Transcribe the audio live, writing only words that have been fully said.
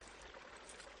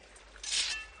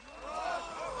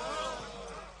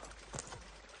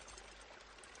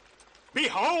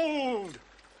Behold!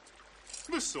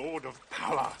 The sword of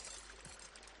power.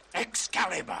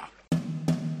 Excalibur.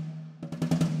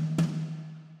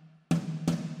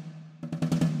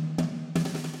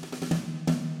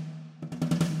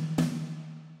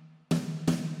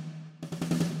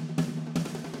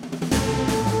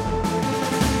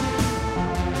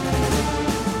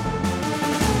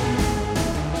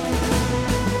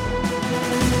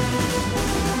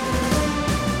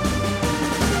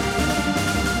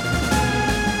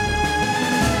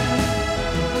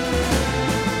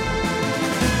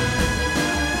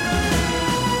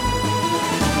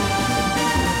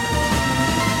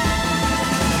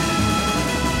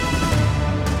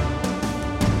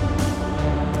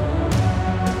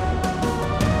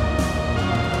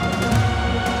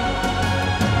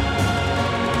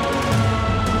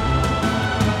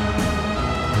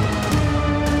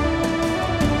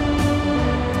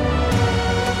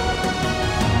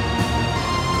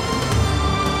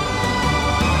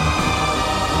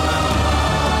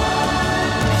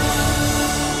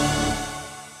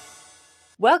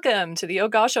 Welcome to the Oh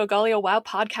Gosh, Oh Golly, Oh Wow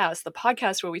podcast, the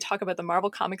podcast where we talk about the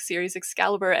Marvel Comics series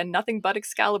Excalibur and nothing but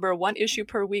Excalibur, one issue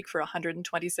per week for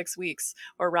 126 weeks,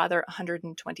 or rather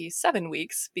 127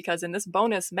 weeks, because in this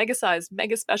bonus, mega-sized,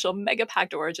 mega-special,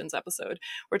 mega-packed Origins episode,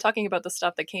 we're talking about the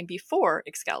stuff that came before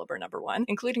Excalibur #1,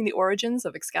 including the origins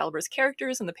of Excalibur's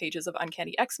characters in the pages of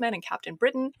Uncanny X-Men and Captain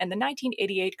Britain, and the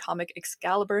 1988 comic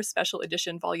Excalibur Special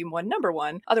Edition Volume 1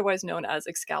 #1, otherwise known as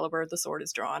Excalibur, The Sword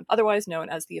is Drawn, otherwise known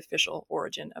as the official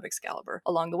origin of Excalibur.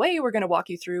 Along the way, we're going to walk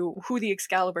you through who the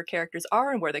Excalibur characters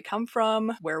are and where they come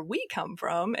from, where we come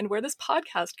from, and where this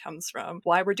podcast comes from,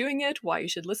 why we're doing it, why you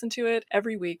should listen to it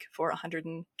every week for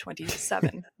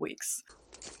 127 weeks.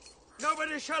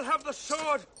 Nobody shall have the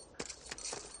sword.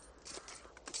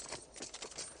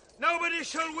 Nobody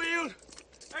shall wield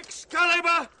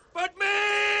Excalibur but me!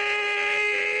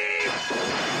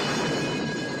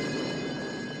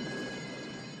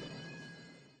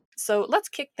 So let's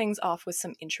kick things off with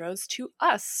some intros to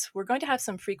us. We're going to have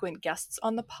some frequent guests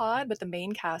on the pod, but the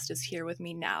main cast is here with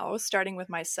me now, starting with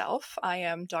myself. I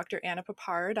am Dr. Anna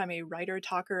Papard. I'm a writer,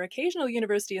 talker, occasional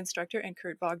university instructor, and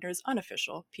Kurt Wagner's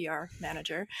unofficial PR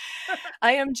manager.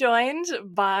 I am joined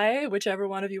by whichever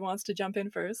one of you wants to jump in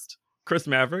first. Chris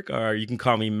Maverick, or you can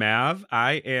call me Mav.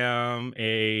 I am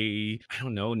a,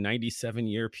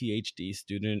 97-year PhD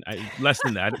student. Less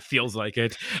than that, it feels like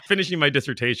it. Finishing my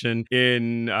dissertation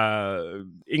in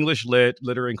English Lit,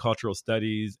 Literary and Cultural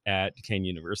Studies at Duquesne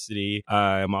University.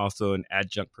 I'm also an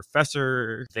adjunct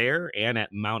professor there and at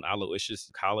Mount Aloysius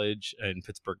College in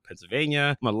Pittsburgh,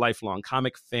 Pennsylvania. I'm a lifelong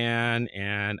comic fan,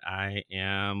 and I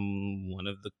am one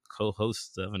of the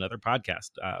co-hosts of another podcast,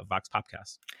 Vox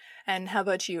Popcast. And how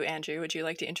about you, Andrew? Would you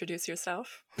like to introduce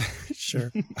yourself?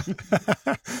 Sure.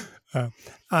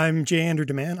 I'm J. Andrew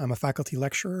DeMann. I'm a faculty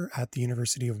lecturer at the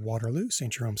University of Waterloo,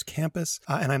 St. Jerome's campus,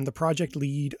 and I'm the project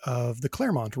lead of the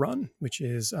Claremont run, which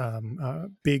is a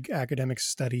big academic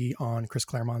study on Chris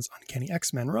Claremont's Uncanny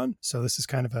X-Men run. So this is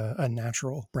kind of a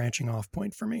natural branching off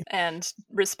point for me. And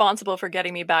responsible for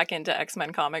getting me back into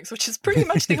X-Men comics, which is pretty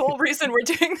much the whole reason we're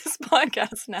doing this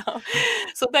podcast now.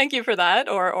 So thank you for that,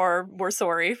 or we're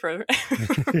sorry for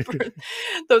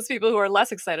those people who are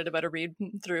less excited about a read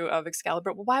through of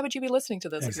Excalibur. Well, why would you be listening to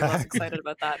this if you're less excited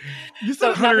about that? You said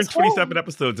 127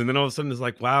 episodes, and then all of a sudden it's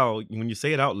like, wow, when you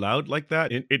say it out loud like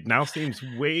that, it now seems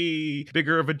way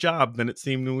bigger of a job than it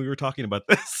seemed when we were talking about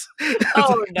this.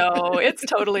 Oh, no, it's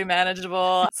totally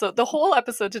manageable. So the whole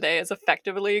episode today is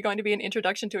effectively going to be an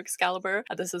introduction to Excalibur.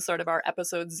 This is sort of our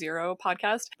episode 0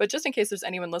 podcast. But just in case there's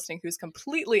anyone listening who's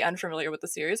completely unfamiliar with the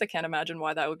series, I can't imagine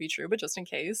why that would be true, but just in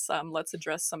case, let's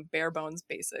address some bare bones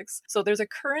basics. So there's a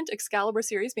current Excalibur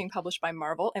series being published by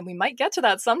Marvel, and we might get to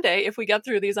that someday if we get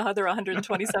through these other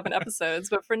 127 episodes.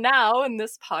 But for now, in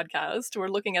this podcast, we're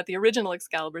looking at the original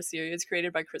Excalibur series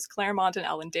created by Chris Claremont and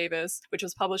Alan Davis, which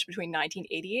was published between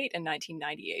 1988 and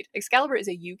 1998. Excalibur is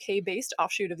a UK-based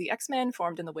offshoot of the X-Men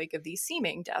formed in the wake of the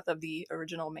seeming death of the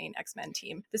original main X-Men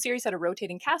team. The series had a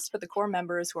rotating cast, but the core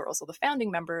members, who are also the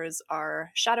founding members,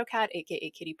 are Shadowcat, aka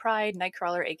Kitty Pryde,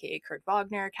 Nightcrawler, aka Kurt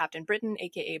Wagner, Captain Britain,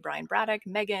 aka Brian Braddock,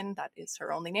 Megan, that is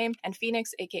her only name, and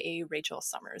Phoenix, aka Rachel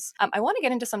Summers. I want to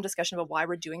get into some discussion about why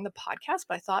we're doing the podcast,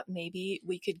 but I thought maybe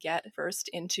we could get first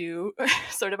into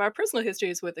sort of our personal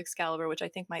histories with Excalibur, which I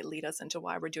think might lead us into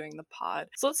why we're doing the pod.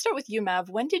 So let's start with you, Mav.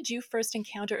 When did you first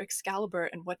encounter Excalibur,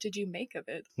 and what did you make of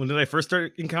it? When did I first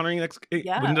start encountering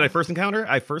Yeah. When did I first encounter?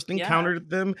 I first encountered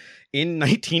them in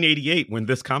 1988 when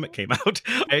this comic came out.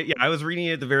 I was reading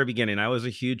it at the very beginning. I was a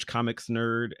huge comics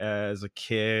nerd as a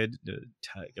kid.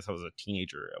 I guess I was a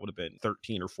teenager. I would have been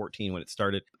 13 or 14 when it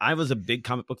started. I was a big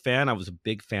comic book book fan. I was a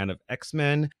big fan of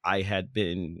X-Men. I had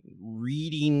been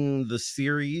reading the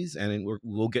series, and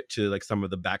we'll get to like some of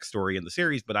the backstory in the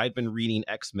series, but I'd been reading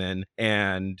X-Men,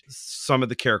 and some of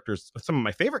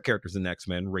my favorite characters in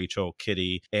X-Men, Rachel,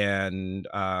 Kitty, and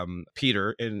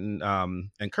Peter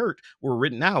and Kurt, were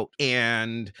written out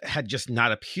and had just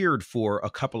not appeared for a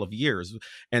couple of years.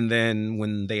 And then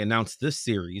when they announced this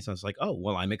series, I was like, oh,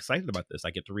 well, I'm excited about this.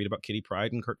 I get to read about Kitty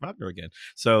Pryde and Kurt Wagner again.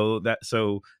 So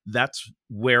that's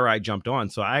where I jumped on.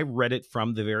 So I read it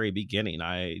from the very beginning.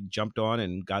 I jumped on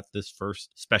and got this first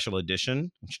special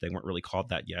edition, which they weren't really called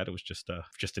that yet. It was just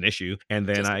an issue. And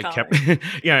then I kept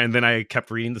and then I kept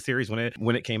reading the series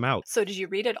when it came out. So did you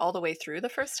read it all the way through the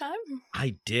first time?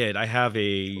 I did. I have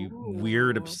a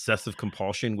weird obsessive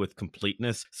compulsion with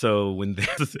completeness. So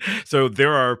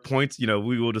there are points,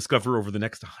 we will discover over the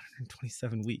next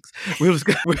 127 weeks.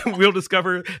 We'll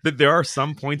discover that there are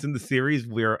some points in the series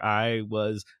where I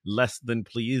was less than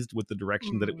pleased with the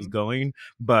direction that it was going,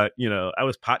 but I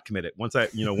was pot committed. Once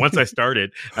I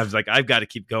started, I was like, I've got to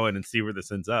keep going and see where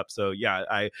this ends up. So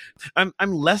yeah,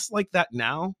 I'm less like that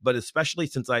now, but especially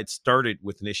since I had started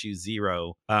with an issue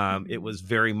 0, it was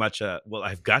very much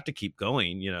I've got to keep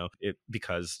going,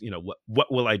 because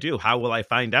what will I do? How will I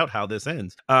find out how this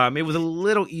ends? It was a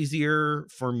little easier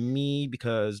for me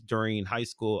because during high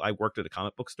school I worked at a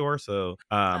comic book store, so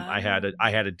I had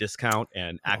a discount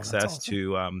and access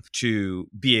to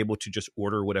be able to just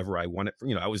order whatever I wanted.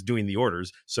 I was doing the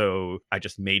orders, so I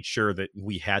just made sure that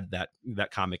we had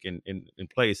that comic in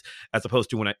place, as opposed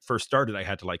to when I first started, I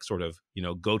had to like sort of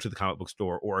go to the comic book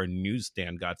store or a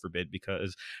newsstand, God forbid,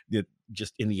 because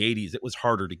just in the 80s it was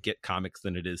harder to get comics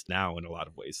than it is now in a lot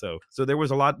of ways. So there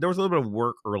was a little bit of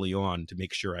work early on to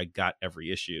make sure I got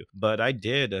every issue, but I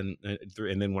did. And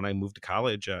then when I moved to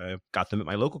college, I got them at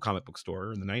my local comic book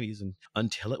store in the 90s and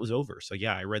until it was over. So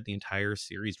yeah, I read the entire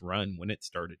series run when it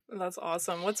started. That's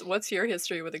awesome. What's your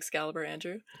history with Excalibur,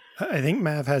 Andrew? I think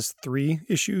Mav has 3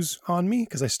 issues on me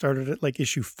because I started at like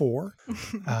issue 4,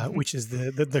 which is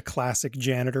the classic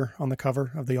janitor on the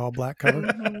cover of the all black cover.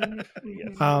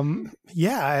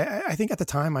 I think at the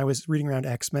time I was reading around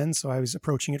X-Men, so I was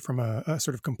approaching it from a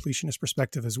sort of completionist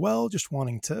perspective as well, just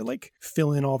wanting to like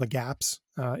fill in all the gaps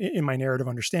in my narrative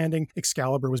understanding.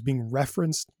 Excalibur was being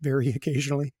referenced very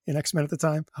occasionally in X-Men at the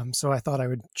time, so I thought I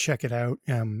would check it out.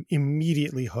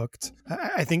 Immediately hooked.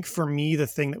 I think for me, the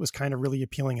thing that was kind of really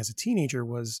appealing as a teenager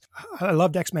was I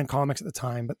loved X-Men comics at the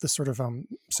time, but the sort of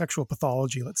sexual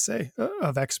pathology, let's say,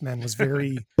 of X-Men was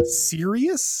very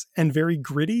serious and very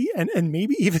gritty and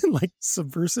maybe even like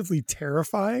subversively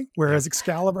terrifying, whereas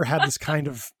Excalibur had this kind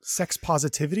of sex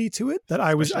positivity to it that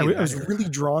I was really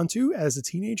drawn to as a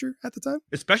teenager at the time.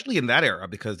 Especially in that era,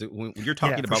 because when you're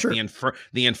talking about sure.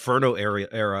 the Inferno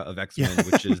era of X-Men,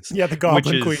 which is the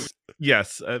Goblin Queen.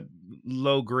 Yes,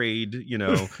 low grade.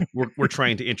 We're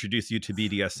trying to introduce you to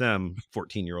BDSM,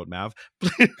 14-year-old Mav.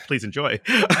 Please enjoy.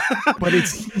 But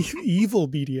it's evil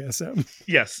BDSM.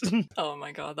 Yes. Oh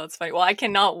my God, that's funny. Well, I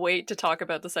cannot wait to talk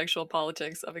about the sexual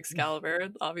politics of Excalibur.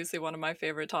 Obviously, one of my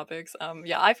favorite topics.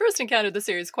 I first encountered the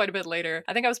series quite a bit later.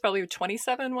 I think I was probably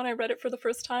 27 when I read it for the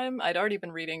first time. I'd already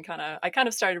been reading I kind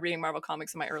of started reading Marvel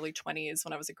Comics in my early 20s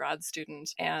when I was a grad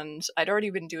student, and I'd already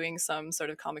been doing some sort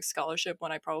of comic scholarship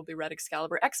when I probably read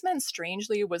Excalibur. X-Men,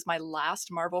 strangely, was my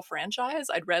last Marvel franchise.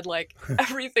 I'd read like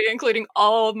everything, including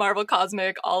all of Marvel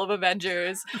Cosmic, all of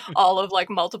Avengers, all of like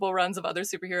multiple runs of other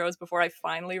superheroes before I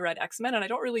finally read X-Men, and I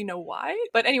don't really know why.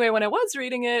 But anyway, when I was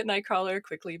reading it, Nightcrawler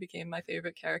quickly became my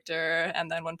favorite character,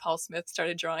 and then when Paul Smith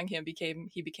started drawing him,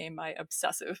 he became my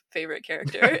obsessive favorite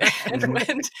character. And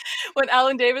when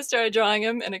Alan Davis started drawing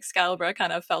him in Excalibur, I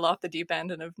kind of fell off the deep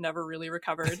end and have never really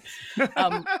recovered.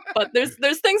 But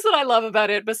there's things that I love about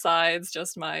it besides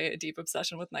just my deep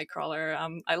obsession with Nightcrawler.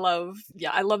 I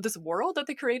love this world that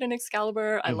they create in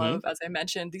Excalibur. I love, as I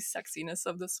mentioned, the sexiness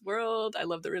of this world. I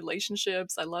love the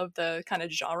relationships. I love the kind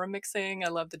of genre mixing. I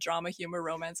love the drama, humor,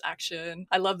 romance, action.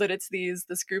 I love that it's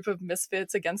this group of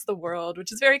misfits against the world,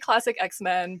 which is very classic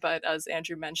X-Men, but as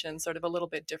Andrew mentioned, sort of a little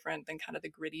bit different than kind of the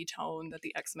gritty tone that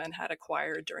the X-Men had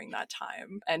acquired during that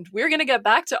time. And we're going to get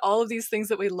back to all of these things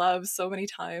that we love so many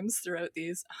times throughout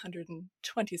these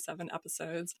 127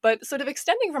 episodes. But sort of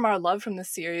extending from our love from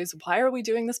this series, why are we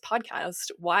doing this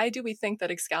podcast? Why do we think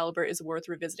that Excalibur is worth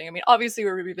revisiting? I mean, obviously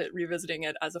we're revisiting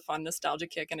it as a fun nostalgia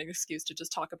kick and an excuse to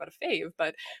just talk about a fave,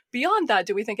 but beyond that,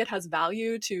 do we think it has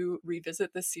value to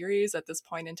revisit this series at this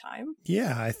point in time?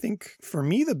 Yeah, I think for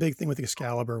me, the big thing with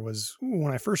Excalibur was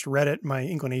when I first read it, my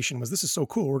inclination was, this is so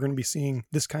cool. We're going to be seeing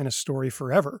this kind a story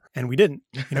forever, and we didn't.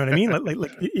 You know what I mean?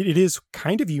 It is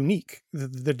kind of unique,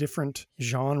 the different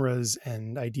genres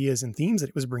and ideas and themes that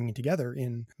it was bringing together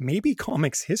in maybe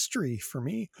comics history for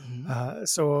me.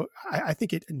 So I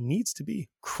think it needs to be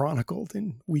chronicled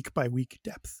in week by week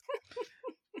depth.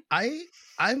 I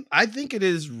think it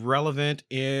is relevant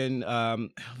in a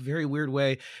very weird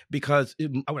way, because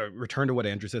I want to return to what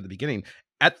Andrew said at the beginning.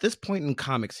 At this point in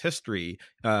comics history,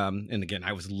 and again,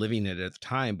 I was living it at the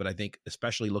time, but I think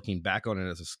especially looking back on it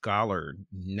as a scholar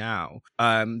now,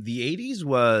 the 80s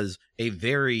was a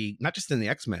very, not just in the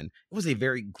X-Men, it was a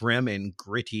very grim and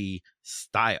gritty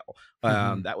style.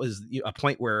 That was a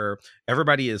point where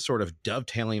everybody is sort of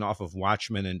dovetailing off of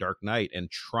Watchmen and Dark Knight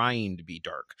and trying to be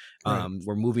dark. Right.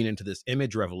 We're moving into this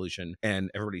image revolution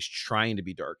and everybody's trying to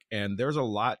be dark. And there's a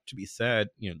lot to be said,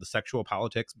 the sexual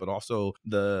politics, but also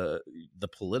the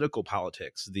political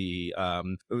politics, they're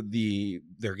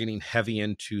getting heavy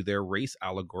into their race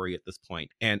allegory at this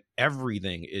point. And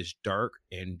everything is dark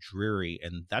and dreary.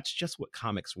 And that's just what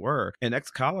comics were. And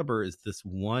Excalibur is this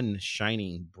one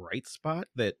shining bright spot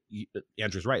that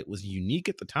Andrew's right, was unique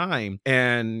at the time,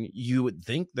 and you would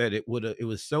think that it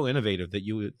was so innovative that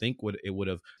you would think it would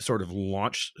have sort of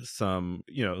launched some,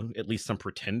 at least some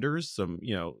pretenders, some,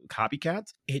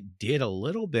 copycats. It did a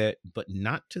little bit, but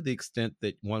not to the extent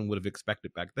that one would have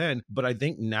expected back then. But I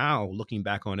think now, looking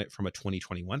back on it from a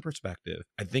 2021 perspective,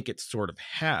 I think it sort of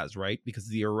has, right? Because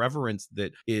the irreverence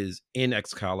that is in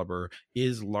Excalibur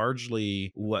is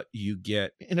largely what you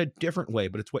get in a different way,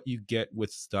 but it's what you get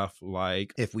with stuff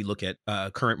like, if we look at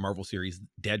current Marvel series,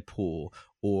 Deadpool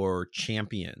or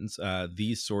Champions,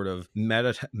 these sort of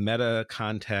meta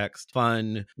context,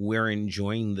 fun, we're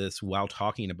enjoying this while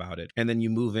talking about it. And then you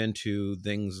move into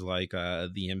things like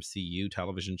the MCU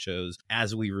television shows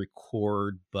as we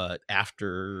record, but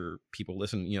after people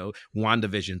listen,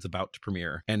 WandaVision's about to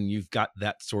premiere, and you've got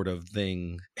that sort of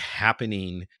thing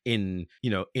happening in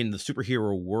the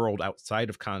superhero world outside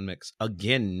of comics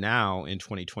again now in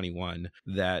 2021,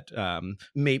 that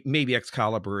maybe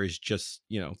Excalibur is just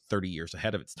 30 years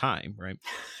ahead of its time, right?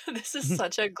 This is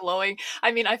such a glowing,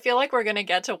 I feel like we're going to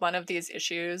get to one of these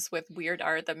issues with weird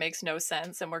art that makes no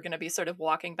sense, and we're going to be sort of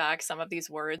walking back some of these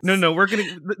words. No, we're going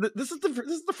to, this is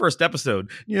the first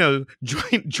episode,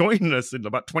 join us in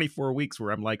about 24 weeks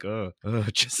where I'm like, but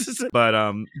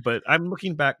I'm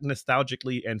looking back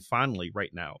nostalgically and fondly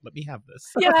right now. Let me have this.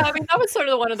 Yeah, that was sort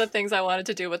of one of the things I wanted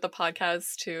to do with the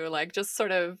podcast too, like just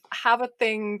sort of have a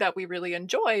thing that we really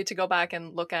enjoy to go back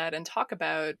and look at and talk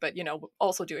about, but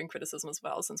also doing criticism as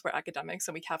well, since we're academics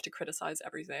and we have to criticize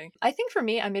everything. I think for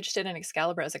me, I'm interested in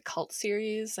Excalibur as a cult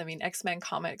series. X-Men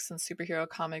comics and superhero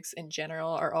comics in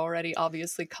general are already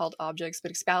obviously cult objects,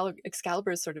 but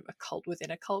Excalibur is sort of a cult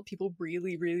within a cult. People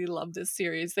really, really love this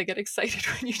series. They get excited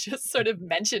when you just sort of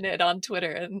mention it on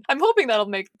Twitter, and I'm hoping that'll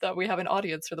make that we have an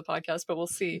audience for the podcast, but we'll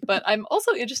see. But I'm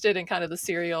also interested in kind of the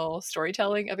serial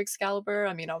storytelling of Excalibur.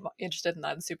 I'm interested in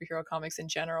that in superhero comics in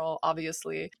general,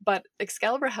 obviously, but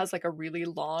Excalibur has like a really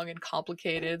long and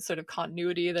complicated sort of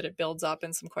continuity that it builds up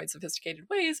in some quite sophisticated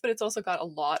ways, but it's also got a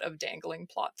lot of dangling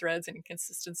plot threads and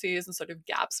inconsistencies and sort of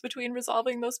gaps between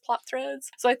resolving those plot threads.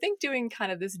 So I think doing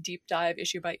kind of this deep dive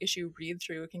issue by issue read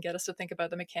through can get us to think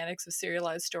about the mechanics of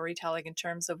serialized storytelling in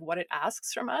terms of what it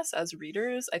asks from us as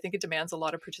readers. I think it demands a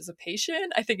lot of participation.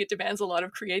 I think it demands a lot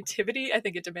of creativity. I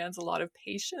think it demands a lot of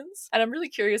patience. And I'm really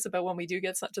curious about when we do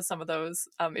get to some of those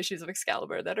issues of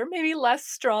Excalibur that are maybe less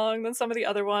strong than some of the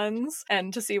other ones,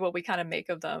 and to see what we kind of make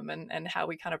of them and how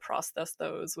we kind of process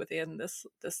those within this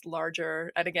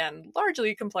larger, and again,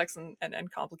 largely complex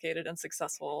and complicated and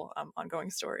successful ongoing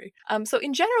story. So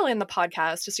in general in the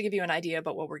podcast, just to give you an idea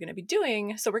about what we're going to be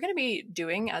doing, so we're going to be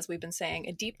doing, as we've been saying,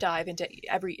 a deep dive into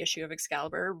every issue of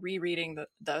Excalibur, rereading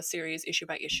the series issue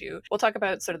by issue. We'll talk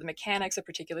about sort of the mechanics of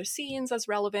particular scenes as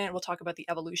relevant. We'll talk about the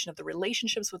evolution of the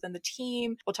relationships within the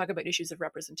team. We'll talk about issues of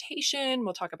representation.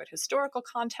 We'll talk about historical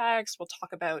context. We'll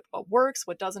talk about what works,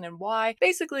 what doesn't, and why.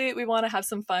 Basically, we want to have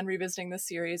some fun revisiting this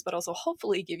series, but also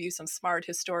hopefully give you some smart,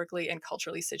 historically and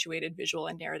culturally situated visual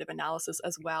and narrative analysis,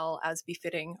 as well as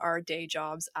befitting our day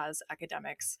jobs as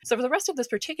academics. So for the rest of this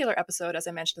particular episode, as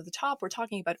I mentioned at the top, we're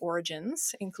talking about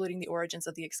origins, including the origins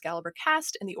of the Excalibur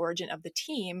cast and the origin of the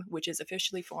team, which is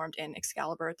officially formed in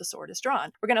Excalibur, The Sword is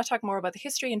Drawn. We're going to talk more about the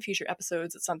history in future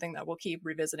episodes. It's something that we'll keep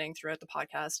revisiting throughout the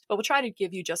podcast, but we'll try to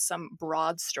give you just some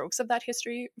broad strokes of that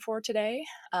history for today.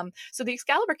 So the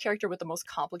Excalibur character with the most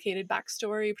complicated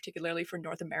backstory, particularly for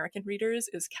North American readers,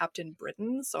 is Captain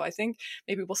Britain. So I think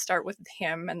maybe we'll start with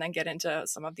him and then get into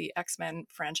some of the X-Men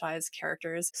franchise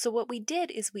characters. So what we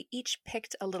did is we each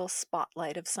picked a little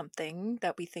spotlight of something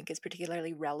that we think is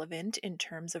particularly relevant in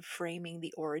terms of framing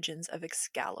the origins of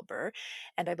Excalibur.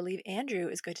 And I believe Andrew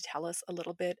is going to tell us a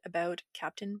little bit about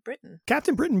Captain Britain.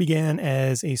 Captain Britain began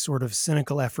as a sort of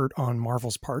cynical effort on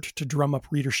Marvel's part to drum up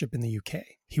readership in the UK.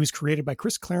 He was created by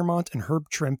Chris Claremont and Herb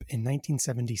Trimpe in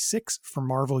 1976 for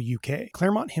Marvel UK.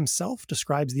 Claremont himself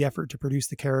describes the effort to produce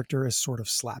the character as sort of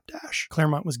slapdash.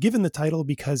 Claremont was given the title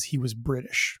because he was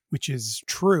British, which is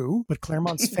true, but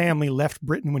Claremont's family left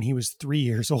Britain when he was 3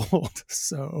 years old.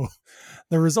 So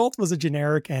the result was a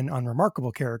generic and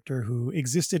unremarkable character who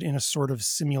existed in a sort of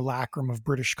simulacrum of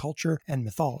British culture and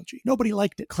mythology. Nobody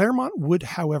liked it. Claremont would,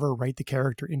 however, write the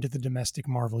character into the domestic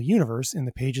Marvel universe in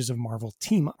the pages of Marvel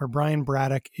Team Up, where Brian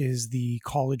Braddock is the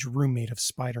college roommate of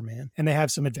Spider-Man, and they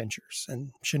have some adventures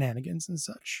and shenanigans and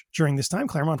such. During this time,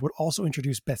 Claremont would also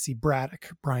introduce Betsy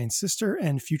Braddock, Brian's sister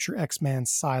and future X-Man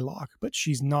Psylocke, but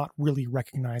she's not really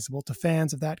recognizable to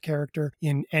fans of that character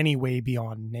in any way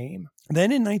beyond name.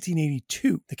 Then in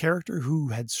 1982, the character who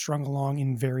had strung along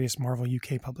in various Marvel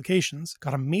UK publications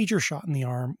got a major shot in the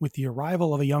arm with the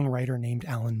arrival of a young writer named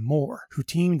Alan Moore, who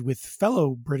teamed with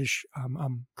fellow British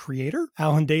creator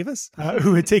Alan Davis,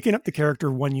 who had taken up the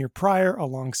character 1 year prior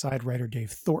alongside writer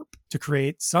Dave Thorpe to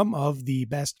create some of the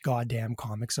best goddamn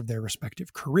comics of their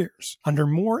respective careers. Under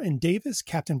Moore and Davis,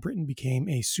 Captain Britain became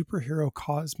a superhero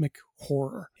cosmic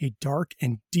horror, a dark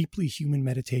and deeply human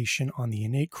meditation on the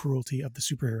innate cruelty of the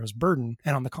superhero's burden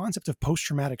and on the concept of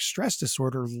post-traumatic stress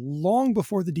disorder long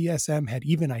before the DSM had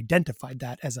even identified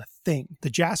that as a thing. The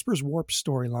Jasper's Warp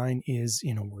storyline is,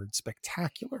 in a word,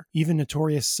 spectacular. Even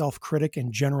notorious self-critic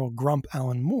and general grump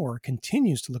Alan Moore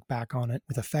continues to look back on it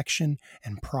with affection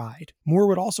and pride. Moore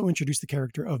would also introduce the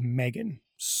character of Megan,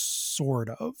 sort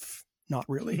of. Not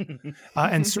really.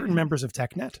 And certain members of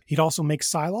TechNet. He'd also make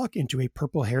Psylocke into a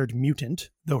purple-haired mutant,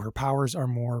 though her powers are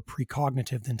more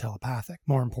precognitive than telepathic.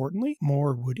 More importantly,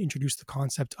 Moore would introduce the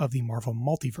concept of the Marvel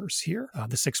multiverse here,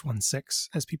 the 616,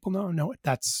 as people know it.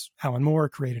 That's Alan Moore,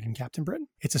 created in Captain Britain.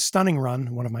 It's a stunning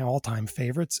run, one of my all-time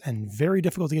favorites, and very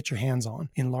difficult to get your hands on,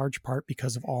 in large part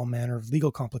because of all manner of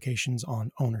legal complications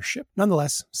on ownership.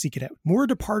 Nonetheless, seek it out. Moore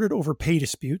departed over pay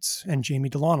disputes, and Jamie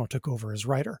Delano took over as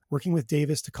writer, working with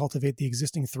Davis to cultivate the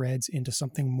existing threads into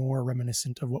something more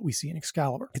reminiscent of what we see in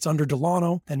Excalibur. It's under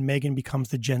Delano that Megan becomes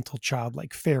the gentle,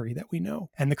 childlike fairy that we know,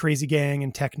 and the crazy gang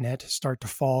and TechNet start to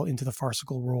fall into the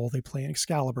farcical role they play in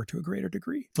Excalibur to a greater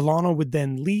degree. Delano would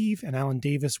then leave, and Alan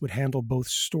Davis would handle both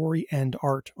story and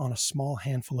art on a small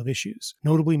handful of issues,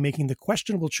 notably making the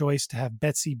questionable choice to have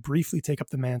Betsy briefly take up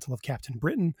the mantle of Captain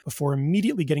Britain before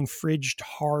immediately getting fridged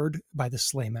hard by the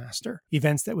Slaymaster.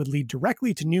 Events that would lead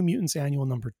directly to New Mutants Annual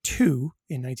number 2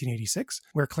 in 1986,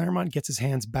 where Claremont gets his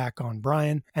hands back on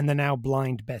Brian and the now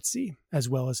blind Betsy, as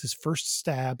well as his first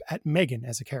stab at Megan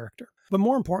as a character. But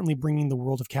more importantly, bringing the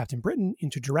world of Captain Britain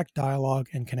into direct dialogue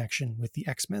and connection with the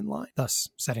X-Men line, thus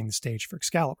setting the stage for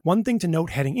Excalibur. One thing to note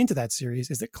heading into that series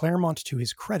is that Claremont, to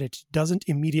his credit, doesn't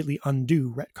immediately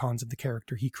undo retcons of the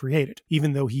character he created,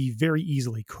 even though he very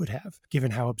easily could have,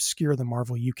 given how obscure the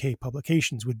Marvel UK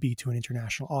publications would be to an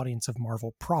international audience of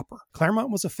Marvel proper. Claremont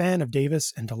was a fan of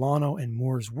Davis and Delano and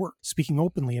Moore's work, speaking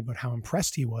openly about how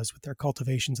impressed he was with their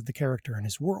cultivations of the character and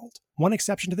his world. One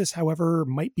exception to this, however,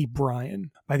 might be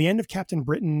Brian. By the end of Captain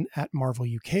Britain at Marvel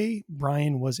UK,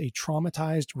 Brian was a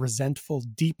traumatized, resentful,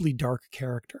 deeply dark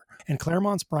character. And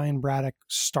Claremont's Brian Braddock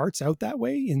starts out that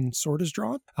way in Sword is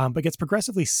Drawn, but gets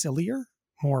progressively sillier,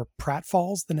 more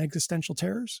pratfalls than existential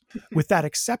terrors. With that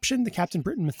exception, the Captain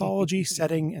Britain mythology,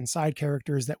 setting, and side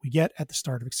characters that we get at the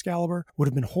start of Excalibur would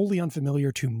have been wholly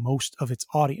unfamiliar to most of its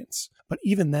audience. But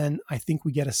even then, I think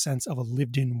we get a sense of a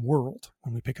lived-in world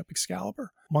when we pick up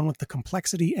Excalibur, one with the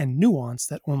complexity and nuance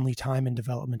that only time and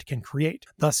development can create,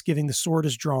 thus giving the Sword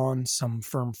is Drawn some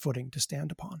firm footing to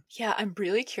stand upon. Yeah, I'm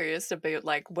really curious about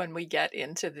when we get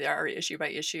into our issue by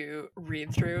issue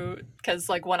read through, because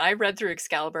when I read through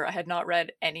Excalibur, I had not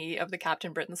read any of the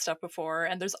Captain Britain stuff before,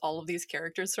 and there's all of these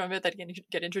characters from it that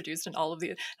get introduced in all of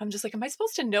the. I'm just am I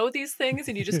supposed to know these things?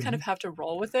 And you just kind of have to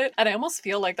roll with it. And I almost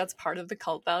feel like that's part of the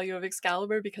cult value of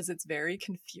Excalibur, because it's very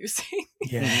confusing.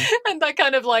 Yeah. And that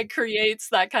kind of creates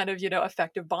that kind of,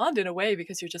 affective bond in a way,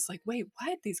 because you're just like, wait,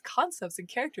 what? These concepts and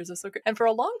characters are so great. And for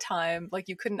a long time, like,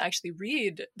 you couldn't actually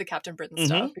read the Captain Britain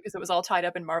stuff because it was all tied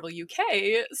up in Marvel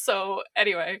UK. So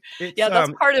anyway,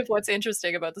 that's part of what's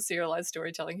interesting about the serialized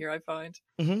storytelling here, I find.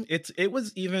 It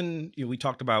was even, we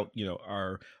talked about,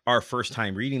 our first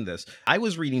time reading this. I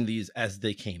was reading these as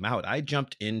they came out. I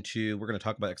jumped into, we're going to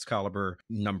talk about Excalibur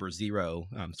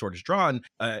 #0, Sword is Drawn,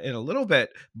 in a little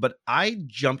bit, but I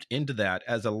jumped into that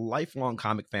as a lifelong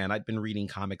comic fan. I'd been reading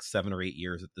comics 7 or 8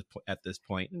 years at this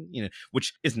point,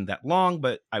 which isn't that long,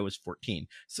 but I was 14.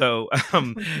 So,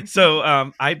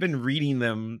 I've been reading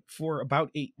them for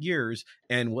about 8 years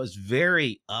and was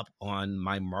very up on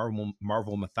my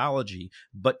Marvel mythology.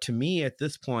 But to me, at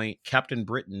this point, Captain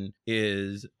Britain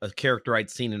is a character I'd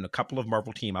seen in a couple of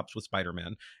Marvel team-ups with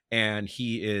Spider-Man. And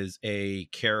he is a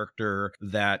character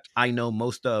that I know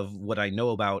most of what I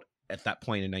know about at that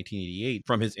point in 1988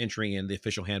 from his entry in the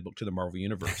official handbook to the Marvel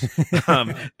Universe.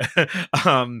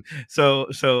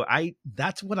 So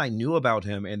that's what I knew about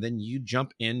him. And then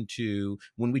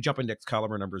when we jump into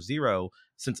Excalibur #0,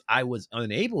 since I was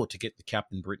unable to get the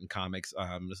Captain Britain comics,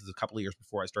 this is a couple of years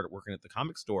before I started working at the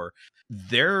comic store,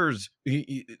 there's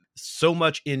so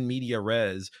much in media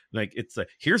res. Like, it's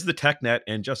here's the tech net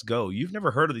and just go. You've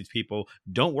never heard of these people.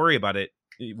 Don't worry about it.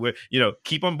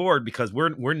 Keep on board, because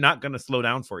we're not going to slow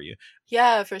down for you.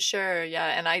 Yeah, for sure. Yeah.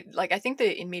 And I think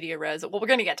the in media res, well, we're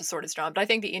going to get to Sword is Drawn, but I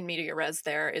think the in media res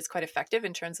there is quite effective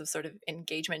in terms of sort of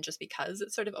engagement, just because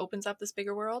it sort of opens up this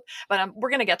bigger world. But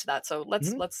we're going to get to that. So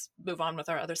let's move on with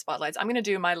our other spotlights. I'm going to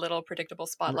do my little predictable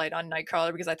spotlight on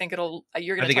Nightcrawler, because I think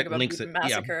you're going to talk about Mutant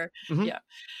Massacre. Yeah.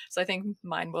 So I think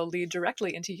mine will lead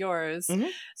directly into yours.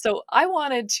 So I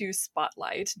wanted to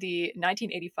spotlight the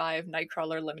 1985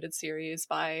 Nightcrawler limited series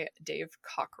by Dave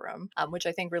Cockrum, which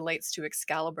I think relates to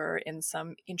Excalibur in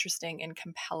some interesting and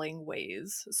compelling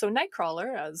ways. So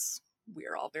Nightcrawler, as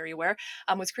we're all very aware,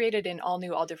 was created in All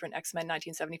New, All Different X-Men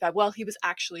 1975. Well, he was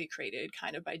actually created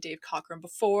kind of by Dave Cockrum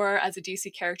before as a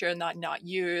DC character and not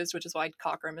used, which is why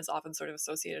Cockrum is often sort of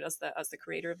associated as the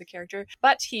creator of the character.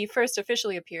 But he first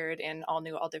officially appeared in All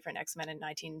New, All Different X-Men in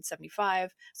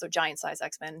 1975, so Giant Size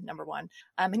X-Men #1.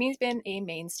 And he's been a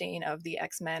mainstay of the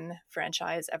X-Men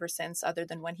franchise ever since, other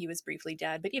than when he was briefly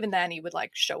dead. But even then, he would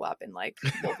show up in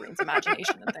Wolverine's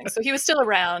imagination and things. So he was still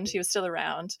around.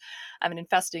 And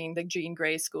infesting the Jean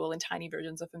Grey school in tiny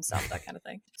versions of himself, that kind of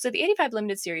thing. So the 85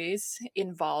 limited series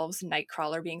involves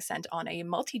Nightcrawler being sent on a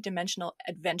multi-dimensional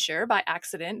adventure by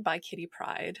accident by Kitty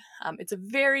Pryde. It's a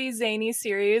very zany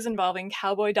series involving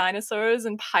cowboy dinosaurs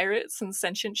and pirates and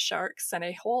sentient sharks and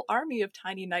a whole army of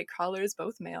tiny Nightcrawlers,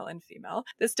 both male and female.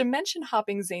 This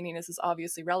dimension-hopping zaniness is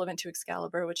obviously relevant to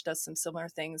Excalibur, which does some similar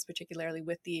things, particularly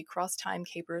with the cross-time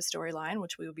caper storyline,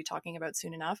 which we will be talking about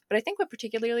soon enough. But I think what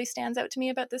particularly stands out to me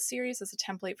about this series as a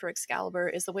template for Excalibur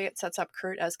is the way it sets up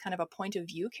Kurt as kind of a point of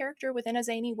view character within a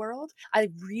zany world. I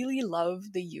really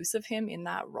love the use of him in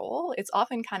that role. It's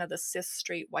often kind of the cis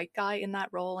straight white guy in that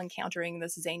role, encountering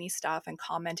this zany stuff and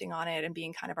commenting on it and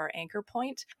being kind of our anchor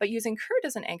point. But using Kurt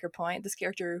as an anchor point, this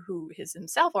character who is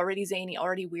himself already zany,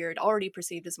 already weird, already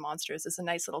perceived as monstrous, is a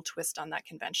nice little twist on that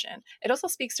convention. It also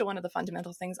speaks to one of the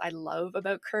fundamental things I love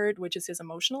about Kurt, which is his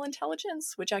emotional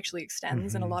intelligence, which actually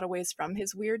extends in a lot of ways from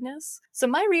his weirdness. So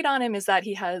my read on him is that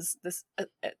he has this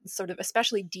sort of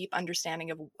especially deep understanding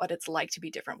of what it's like to be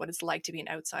different, what it's like to be an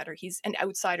outsider. He's an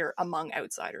outsider among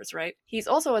outsiders, right? He's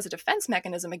also, as a defense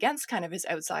mechanism against kind of his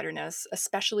outsiderness,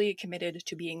 especially committed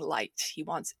to being liked. He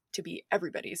wants to be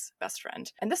everybody's best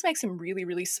friend. And this makes him really,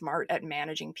 really smart at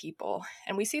managing people.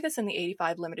 And we see this in the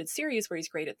 85 limited series, where he's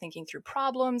great at thinking through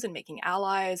problems and making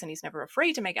allies, and he's never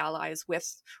afraid to make allies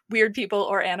with weird people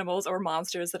or animals or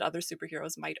monsters that other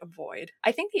superheroes might avoid.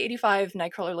 I think the 85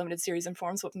 Nightcrawler limited series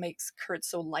informs what makes Kurt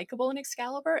so likable in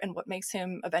Excalibur and what makes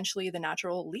him eventually the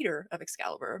natural leader of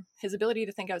Excalibur. His ability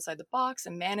to think outside the box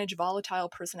and manage volatile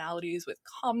personalities with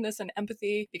calmness and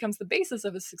empathy becomes the basis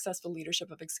of his successful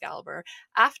leadership of Excalibur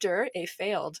after a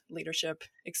failed leadership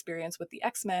experience with the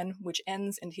X-Men, which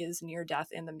ends in his near death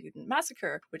in the Mutant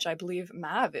Massacre, which I believe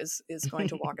Mav is going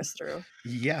to walk us through.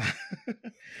 Yeah.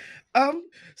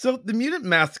 So the Mutant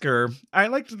Massacre, I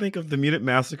like to think of the Mutant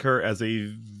Massacre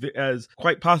as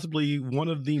quite possibly one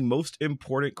of the most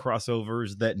important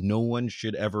crossovers that no one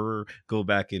should ever go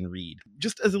back and read.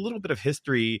 Just as a little bit of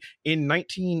history, in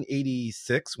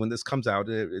 1986, when this comes out,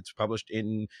 it's published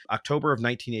in October of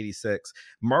 1986,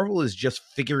 Marvel is just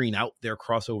figuring out their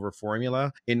crossover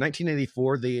formula. In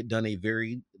 1984, they had done a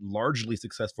very largely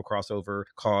successful crossover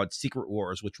called Secret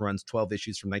Wars, which runs 12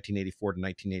 issues from 1984 to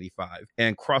 1985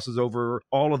 and crosses over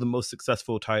all of the most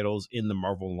successful titles in the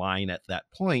Marvel line at that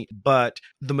point. But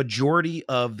the majority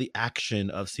of the action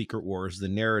of Secret Wars, the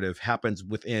narrative, happens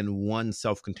within one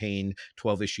self-contained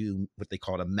 12-issue, what they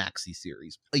called a maxi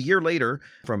series. A year later,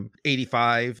 from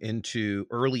 85 into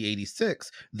early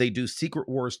 86, they do Secret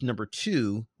Wars number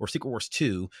 2, or Secret Wars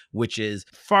 2, which is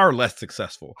far less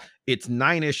successful. It's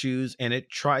 9 issues, and it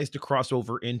tries to cross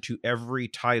over into every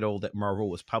title that Marvel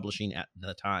was publishing at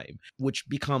the time, which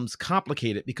becomes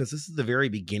complicated because this is the very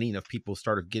beginning of people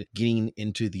started getting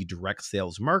into the direct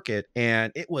sales market,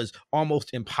 and it was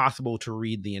almost impossible to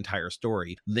read the entire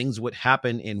story. Things would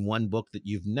happen in one book that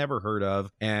you've never heard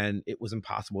of, and it was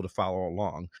impossible to follow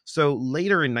along. So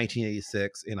later in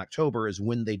 1986, in October, is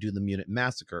when they do the Mutant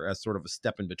Massacre as sort of a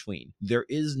step in between. There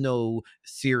is no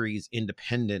series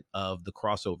independent of the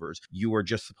crossovers. You are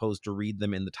just supposed to read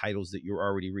them in the titles that you're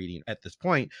already reading at this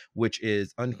point, which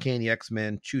is Uncanny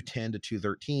X-Men 210 to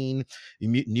 213,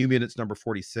 New Mutants number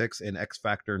 46, and X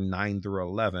Factor 9 through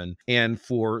 11. And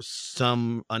for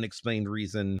some unexplained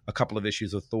reason, a couple of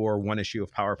issues of Thor, 1 issue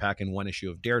of Power Pack, and 1 issue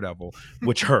of Daredevil,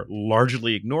 which are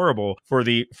largely ignorable for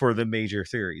the major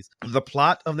series. The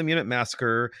plot of the Mutant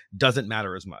Massacre doesn't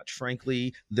matter as much.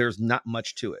 Frankly, there's not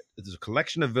much to it. It's a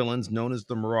collection of villains known as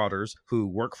the Marauders who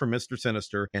work for Mr.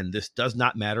 Sinister, and this does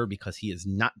not matter because he is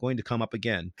not going to come up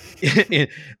again.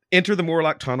 Enter the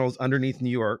Morlock tunnels underneath New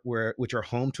York, which are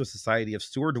home to a society of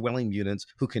sewer-dwelling mutants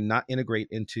who cannot integrate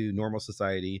into normal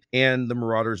society, and the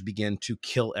Marauders begin to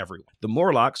kill everyone. The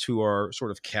Morlocks, who are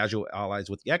sort of casual allies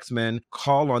with the X-Men,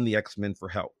 call on the X-Men for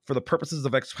help. For the purposes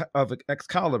of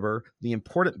Excalibur, the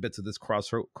important bits of this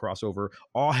crossover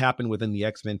all happen within the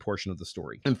X-Men portion of the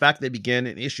story. In fact, they begin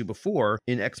an issue before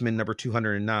in X-Men number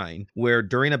 209, where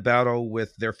during a battle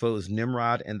with their foes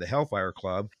Nimrod and the Hellfire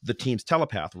Club, the team's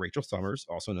telepath, Rachel Summers,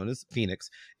 also known as Phoenix,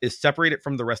 is separated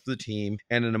from the rest of the team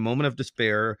and in a moment of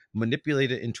despair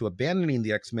manipulated into abandoning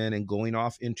the X-Men and going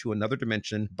off into another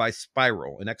dimension by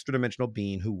Spiral, an extra-dimensional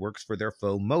being who works for their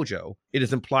foe Mojo. It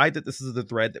is implied that this is the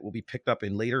thread that will be picked up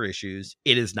in later issues.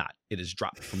 It is not. It is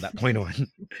dropped from that point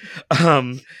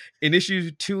on. In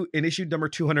issue number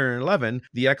 211,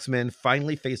 the X-Men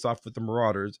finally face off with the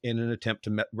Marauders in an attempt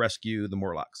to rescue the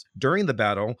Morlocks. During the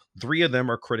battle, 3 of them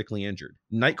are critically injured.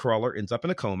 Nightcrawler ends up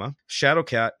in a coma.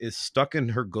 Shadowcat is stuck in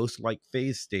her ghost-like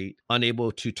phase state,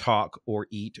 unable to talk or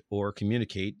eat or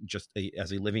communicate, just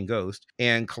as a living ghost.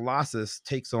 And Colossus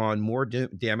takes on more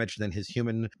damage than his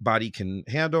human body can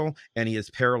handle, and he is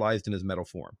paralyzed in his metal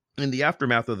form. In the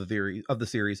aftermath of the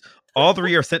series, all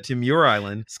 3 are sent to Muir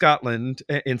Island, Scotland,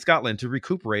 to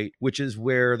recuperate, which is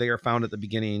where they are found at the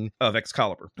beginning of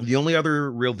Excalibur. The only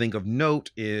other real thing of note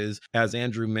is, as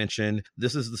Andrew mentioned,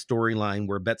 this is the storyline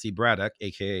where Betsy Braddock,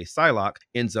 aka Psylocke,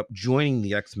 ends up joining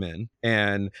the X-Men,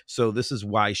 and so this is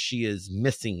why she is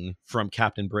missing from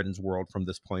Captain Britain's world from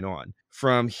this point on.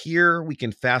 From here, we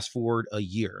can fast forward a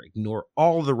year, ignore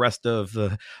all the rest of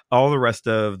the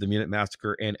Mutant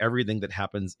Massacre and everything that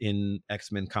happens in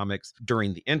X-Men comics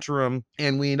during the interim,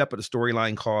 and we end up at a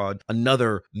storyline called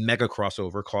another mega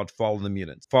crossover called Fall of the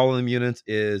Mutants. Fall of the Mutants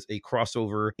is a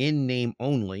crossover in name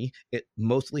only. It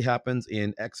mostly happens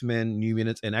in X-Men, New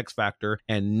Mutants, and X Factor,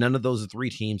 and none of those 3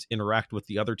 teams interact with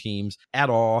the other teams at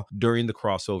all during the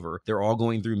crossover. They're all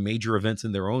going through major events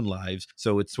in their own lives,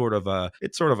 so it's sort of a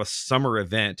summer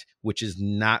event, which is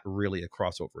not really a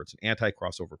crossover. It's an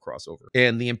anti-crossover crossover.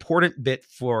 And the important bit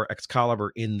for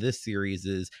Excalibur in this series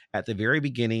is at the very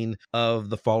beginning of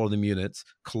the Fall of the Mutants,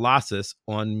 Colossus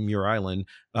on Muir Island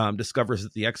discovers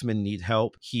that the X-Men need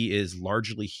help. He is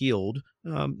largely healed.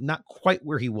 Not quite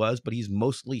where he was, but he's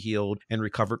mostly healed and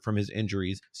recovered from his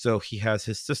injuries. So he has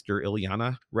his sister,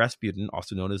 Illyana Rasputin,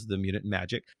 also known as the Mutant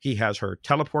Magic. He has her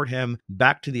teleport him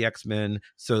back to the X-Men,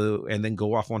 and then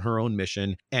go off on her own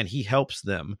mission, and he helps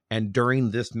them. And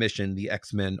during this mission, the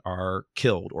X-Men are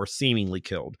killed, or seemingly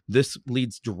killed. This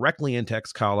leads directly into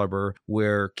Excalibur,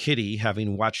 where Kitty,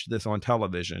 having watched this on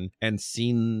television and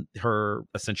seen her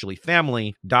essentially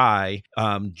family die,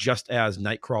 just as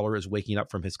Nightcrawler is waking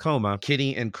up from his coma,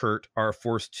 Kitty and Kurt are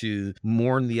forced to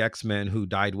mourn the X-Men who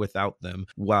died without them,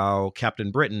 while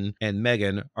Captain Britain and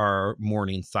Megan are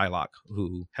mourning Psylocke,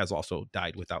 who has also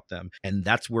died without them. And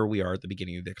that's where we are at the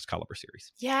beginning of the Excalibur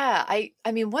series. Yeah, I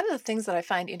mean, one of the things that I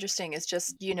find interesting is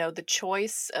just, the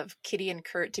choice of Kitty and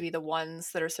Kurt to be the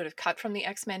ones that are sort of cut from the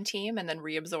X-Men team and then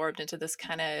reabsorbed into this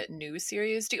kind of new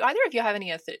series. Do either of you have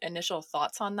any initial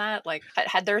thoughts on that? Like,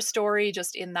 had their story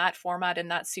just in that format, in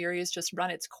that series, just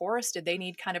run its course? Did they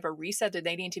need kind of a reset said, did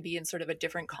they need to be in sort of a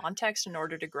different context in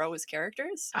order to grow as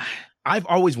characters? I've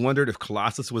always wondered if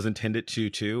Colossus was intended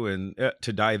to and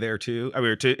to die there too. I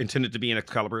mean, intended to be in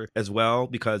Excalibur as well,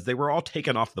 because they were all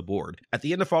taken off the board. At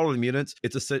the end of Fall of the Mutants,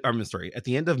 at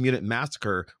the end of Mutant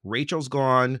Massacre, Rachel's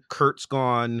gone, Kurt's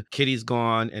gone, Kitty's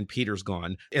gone, and Peter's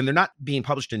gone. And they're not being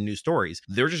published in new stories.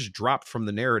 They're just dropped from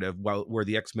the narrative where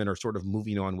the X-Men are sort of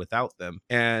moving on without them.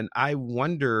 And I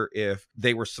wonder if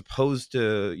they were supposed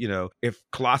to, if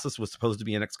Colossus was supposed to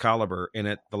be in Excalibur, and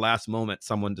at the last moment,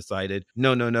 someone decided,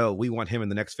 no, we want him in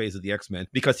the next phase of the X-Men,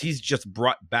 because he's just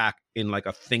brought back in like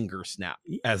a finger snap,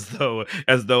 as though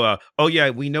oh yeah,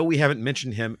 we know we haven't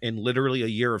mentioned him in literally a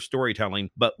year of storytelling,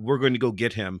 but we're going to go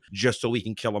get him just so we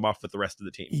can kill him off with the rest of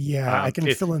the team. Yeah, I can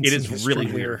fill in. It some is really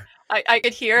here. weird. I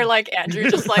could hear like Andrew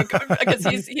just like, because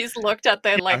he's looked at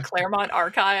the like Claremont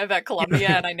archive at Columbia,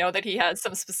 and I know that he has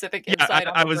some specific insight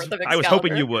on the birth of Excalibur. I was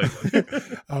hoping you would.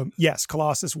 Yes,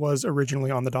 Colossus was originally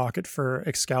on the docket for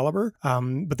Excalibur,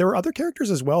 but there were other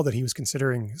characters as well that he was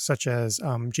considering, such as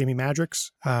Jamie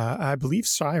Madrox, I believe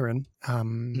Siren,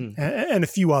 and a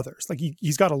few others. Like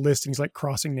he's got a list, and he's like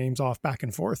crossing names off back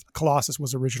and forth. Colossus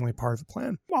was originally part of the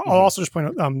plan. I'll also just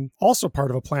point out, also part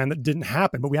of a plan that didn't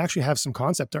happen, but we actually have some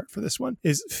concept art for this one,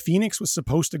 is Phoenix was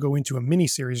supposed to go into a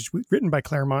miniseries written by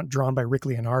Claremont, drawn by Rick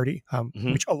Leonardi,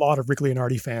 which a lot of Rick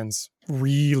Leonardi fans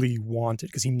really wanted,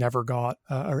 because he never got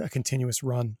a continuous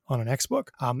run on an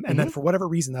X-book. And then for whatever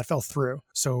reason that fell through.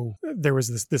 So there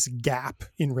was this gap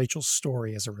in Rachel's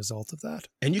story as a result of that.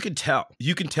 And you can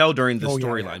tell during the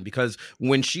storyline, because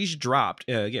when she's dropped,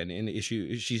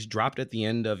 she's dropped at the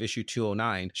end of issue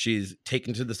 209, she's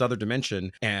taken to this other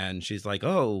dimension, and she's like,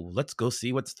 oh, let's go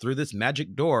see what's through this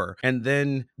magic door. And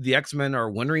then the X-Men are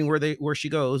wondering where she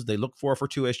goes. They look for her for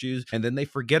 2 issues, and then they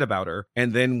forget about her.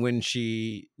 And then when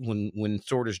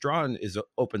Sword is Drawn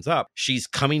opens up, she's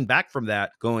coming back from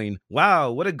that going,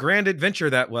 wow, what a grand adventure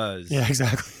that was. Yeah,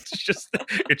 exactly.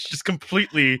 It's just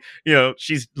completely,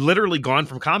 she's literally gone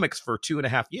from comics for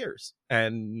 2.5 years.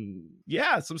 And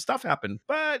yeah, some stuff happened,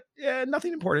 but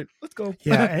nothing important. Let's go.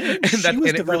 Yeah, and she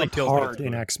was developed hard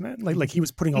in X-Men. Like he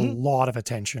was putting a lot of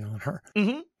attention on her.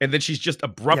 And then she's just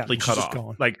abruptly cut off.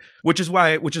 Gone. Like, which is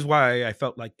why I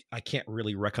felt like I can't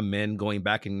really recommend going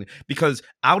back, because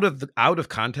out of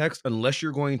context, unless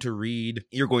you're going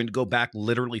to go back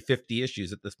literally 50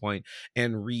 issues at this point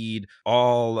and read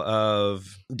all of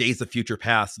Days of Future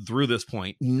Past through this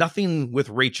point, nothing with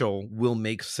Rachel will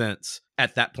make sense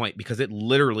at that point, because it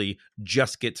literally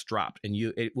just gets dropped, and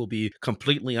it will be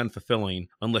completely unfulfilling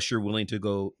unless you're willing to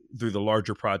go through the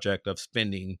larger project of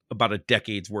spending about a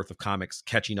decade's worth of comics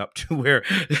catching up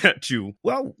to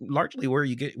largely where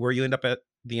you end up at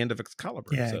the end of Excalibur.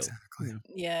 Yeah, exactly.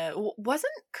 Yeah,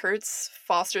 wasn't Kurt's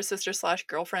foster sister /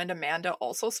 girlfriend Amanda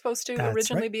also supposed to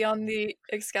originally be on the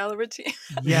Excalibur team?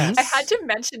 Yes. I had to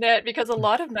mention it because a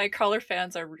lot of Nightcrawler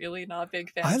fans are really not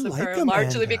big fans of her,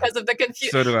 largely because of the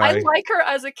confusion. So do I. I like her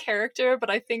as a character, but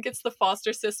I think it's the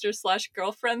foster sister /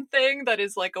 girlfriend thing that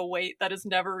is like a weight that has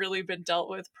never really been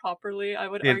dealt with properly, I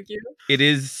would argue. It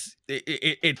is.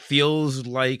 It feels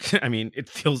like, it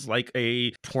feels like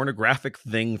a pornographic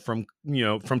thing from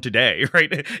today,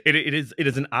 right? It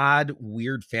is an odd,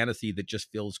 weird fantasy that just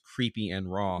feels creepy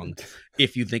and wrong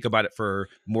if you think about it for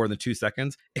more than 2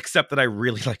 seconds, except that I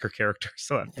really like her character,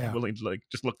 so I'm willing to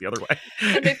just look the other way.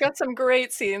 And they've got some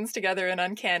great scenes together in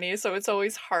Uncanny, so it's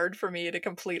always hard for me to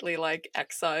completely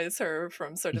excise her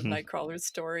from sort of Nightcrawler's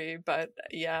story. But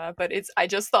I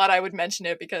just thought I would mention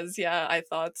it because I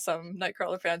thought some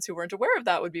Nightcrawler fans who weren't aware of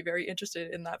that would be very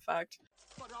interested in that fact.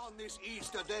 But on this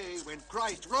Easter day, when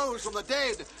Christ rose from the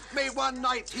dead, may one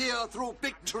night here through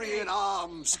victory in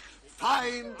arms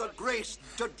find the grace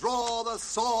to draw the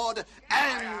sword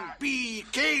and be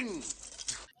king.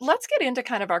 Let's get into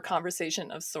kind of our conversation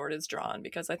of Sword is Drawn,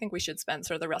 because I think we should spend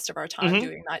sort of the rest of our time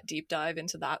doing that deep dive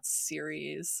into that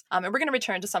series. And we're going to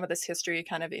return to some of this history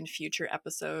kind of in future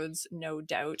episodes, no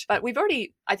doubt. But we've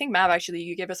already, I think, Mav, actually,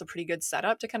 you gave us a pretty good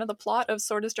setup to kind of the plot of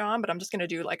Sword is Drawn, but I'm just going to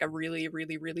do like a really,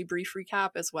 really, really brief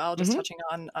recap as well, just touching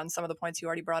on some of the points you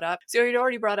already brought up. So you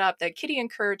already brought up that Kitty and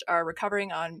Kurt are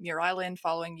recovering on Muir Island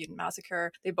following Mutant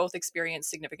Massacre. They both experienced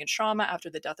significant trauma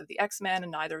after the death of the X-Men,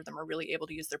 and neither of them are really able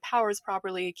to use their powers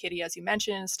properly. way. Kitty, as you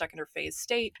mentioned, is stuck in her phased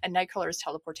state, and Nightcrawler's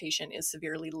teleportation is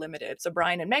severely limited. So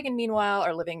Brian and Megan, meanwhile,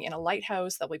 are living in a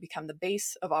lighthouse that will become the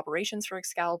base of operations for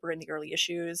Excalibur in the early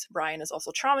issues. Brian is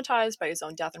also traumatized by his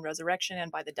own death and resurrection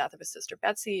and by the death of his sister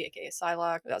Betsy, aka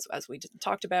Psylocke, as we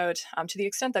talked about. To the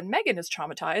extent that Megan is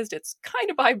traumatized, it's kind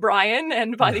of by Brian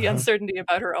and by the uncertainty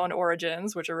about her own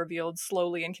origins, which are revealed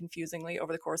slowly and confusingly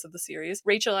over the course of the series.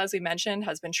 Rachel, as we mentioned,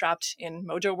 has been trapped in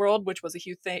Mojo World, which was a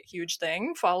huge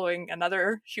thing, following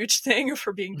another huge thing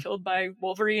for being killed by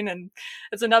Wolverine, and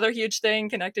it's another huge thing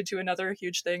connected to another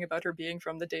huge thing about her being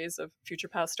from the Days of Future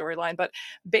Past storyline. But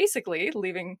basically,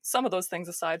 leaving some of those things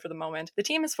aside for the moment, the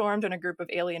team is formed when a group of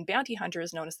alien bounty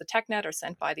hunters known as the TechNet are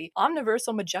sent by the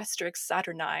Omniversal Majestrix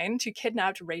Saturnine to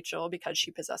kidnap Rachel because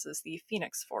she possesses the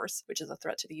Phoenix Force, which is a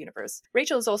threat to the universe.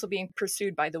 Rachel is also being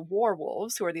pursued by the War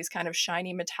Wolves, who are these kind of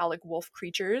shiny metallic wolf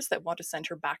creatures that want to send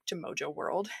her back to Mojo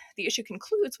World. The issue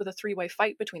concludes with a three-way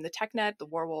fight between the TechNet, the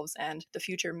War Wolves, and the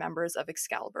future members of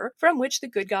Excalibur, from which the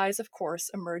good guys, of course,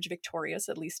 emerge victorious,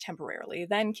 at least temporarily.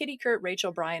 Then Kitty, Kurt,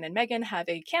 Rachel, Brian, and Megan have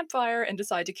a campfire and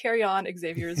decide to carry on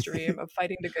Xavier's dream of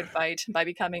fighting the good fight by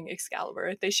becoming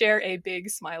Excalibur. They share a big,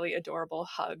 smiley, adorable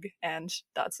hug, and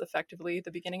that's effectively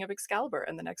the beginning of Excalibur,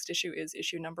 and the next issue is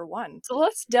issue number 1. So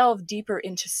let's delve deeper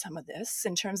into some of this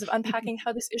in terms of unpacking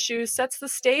how this issue sets the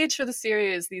stage for the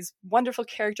series, these wonderful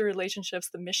character relationships,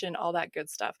 the mission, all that good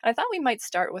stuff. And I thought we might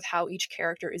start with how each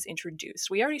character is introduced.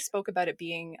 We already spoke about it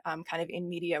being kind of in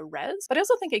media res, but I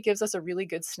also think it gives us a really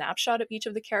good snapshot of each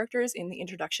of the characters in the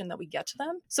introduction that we get to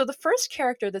them. So the first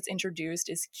character that's introduced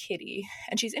is Kitty,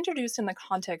 and she's introduced in the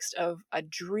context of a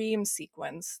dream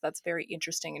sequence that's very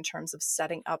interesting in terms of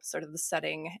setting up sort of the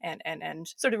setting and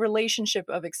sort of relationship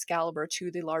of Excalibur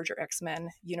to the larger X-Men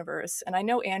universe. And I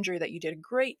know, Andrew, that you did a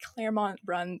great Claremont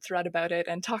run thread about it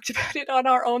and talked about it on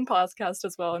our own podcast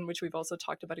as well, in which we've also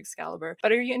talked about Excalibur.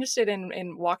 But are you interested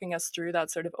in walking us through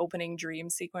that sort of opening dream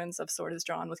sequence of Sword is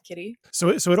Drawn with Kitty? So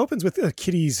it opens with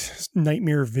Kitty's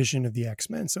nightmare vision of the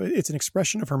X-Men. So it's an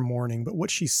expression of her mourning, but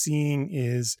what she's seeing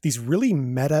is these really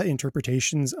meta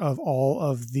interpretations of all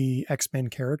of the X-Men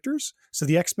characters. So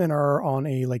the X-Men are on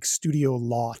a like studio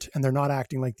lot, and they're not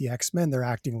acting like the X-Men. They're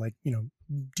acting like,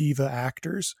 diva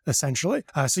actors, essentially.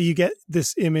 So you get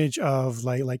this image of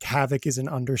like Havoc is an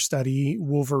understudy,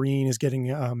 Wolverine is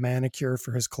getting a manicure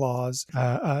for his claws,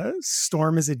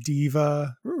 Storm is a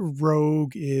diva,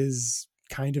 Rogue is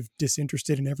kind of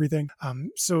disinterested in everything.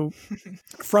 So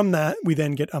from that, we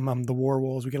then get the War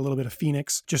Wolves. We get a little bit of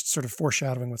Phoenix, just sort of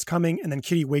foreshadowing what's coming. And then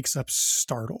Kitty wakes up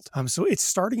startled. So it's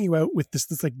starting you out with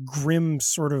this like grim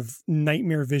sort of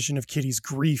nightmare vision of Kitty's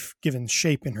grief given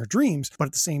shape in her dreams. But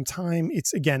at the same time,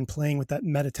 it's again playing with that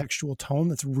metatextual tone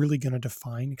that's really going to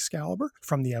define Excalibur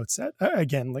from the outset.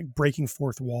 Again, like breaking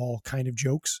fourth wall kind of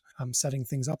jokes, setting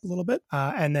things up a little bit,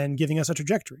 and then giving us a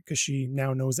trajectory because she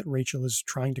now knows that Rachel is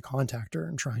trying to contact her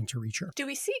and trying to reach her. Do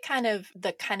we see kind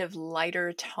of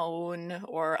lighter tone,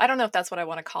 or I don't know if that's what I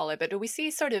want to call it, but do we see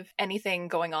sort of anything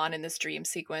going on in this dream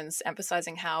sequence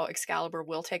emphasizing how Excalibur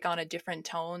will take on a different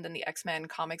tone than the X-Men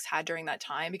comics had during that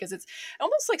time? Because it's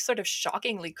almost like sort of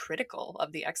shockingly critical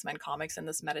of the X-Men comics in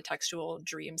this metatextual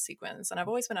dream sequence. And I've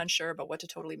always been unsure about what to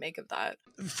totally make of that.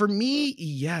 For me,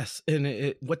 yes.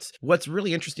 And what's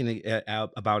really interesting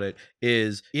about it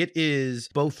is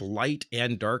both light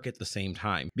and dark at the same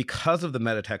time. Because of the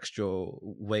metatextual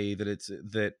way that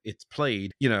it's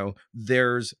played,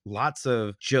 there's lots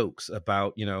of jokes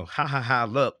about, ha ha ha,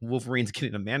 look, Wolverine's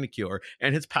getting a manicure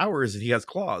and his power is that he has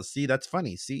claws. See, that's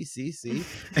funny. See.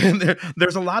 And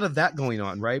there's a lot of that going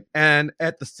on, right? And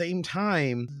at the same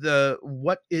time, so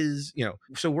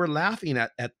we're laughing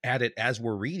at it as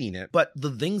we're reading it, but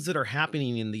the things that are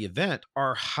happening in the event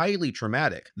are highly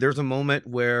traumatic. There's a moment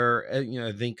where,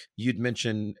 I think you'd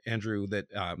mentioned, Andrew, that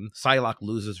Psylocke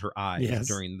loses her eye. Yes.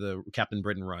 During the Captain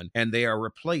Britain run, and they are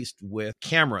replaced with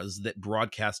cameras that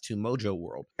broadcast to Mojo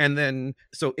World. And then,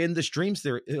 so in this dream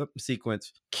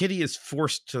sequence, Kitty is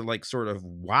forced to like sort of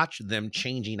watch them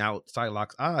changing out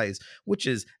Psylocke's eyes, which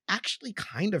is actually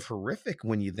kind of horrific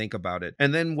when you think about it.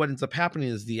 And then what ends up happening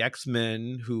is the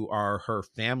X-Men, who are her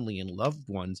family and loved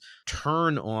ones,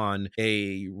 turn on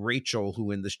a Rachel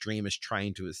who in this dream is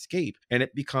trying to escape. And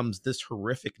it becomes this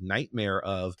horrific nightmare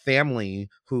of family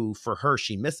who, for her,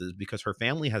 she misses because her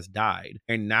family has died.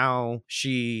 And now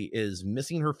she is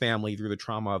missing her family through the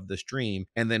trauma of this dream,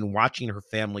 and then watching her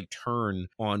family turn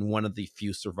on one of the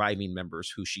few surviving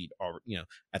members who she'd already,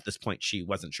 at this point, she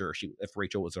wasn't sure if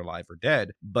Rachel was alive or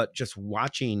dead, but just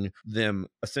watching them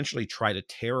essentially try to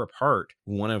tear apart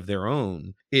one of their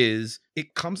own is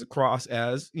it comes across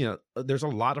as, there's a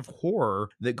lot of horror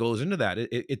that goes into that.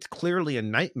 It's clearly a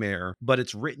nightmare, but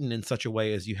it's written in such a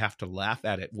way as you have to laugh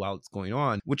at it while it's going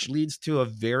on, which leads to a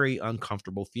very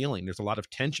uncomfortable feeling. There's a lot of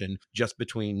tension just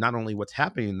between not only what's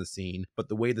happening in the scene, but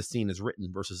the way the scene is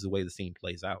written versus the way the scene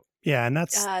plays out. Yeah, and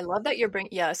that's... I love that you're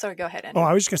bringing... Yeah, sorry, go ahead, Andrew. Oh,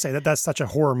 I was just going to say that's such a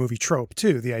horror movie trope,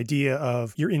 too. The idea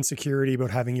of your insecurity about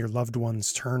having your loved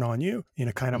ones turn on you in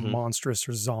a kind of monstrous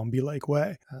or zombie-like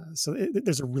way. So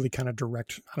there's a really kind of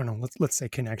direct, I don't know, let's say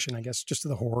connection, I guess, just to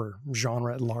the horror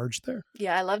genre at large there.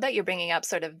 Yeah, I love that you're bringing up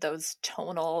sort of those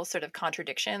tonal sort of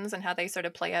contradictions and how they sort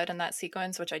of play out in that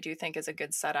sequence, which I do think is a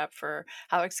good setup for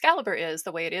how Excalibur is,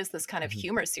 the way it is this kind of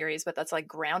humor series, but that's like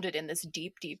grounded in this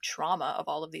deep, deep trauma of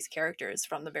all of these characters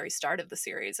from the very start of the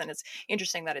series. And it's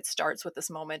interesting that it starts with this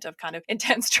moment of kind of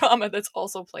intense trauma that's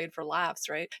also played for laughs,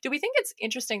 right? Do we think it's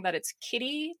interesting that it's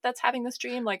Kitty that's having this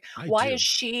dream? Like, why is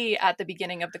she at the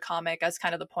beginning of the comic as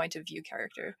kind of the point of view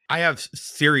character? I have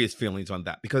serious feelings on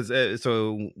that because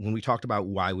so when we talked about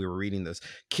why we were reading this,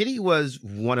 Kitty was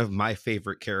one of my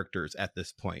favorite characters at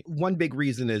this point. One big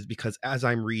reason is because as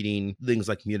I'm reading things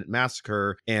like Mutant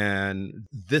Massacre and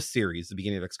this series, the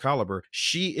beginning of Excalibur,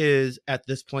 she is at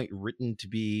this point written to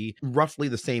be roughly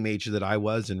the same age that I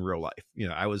was in real life.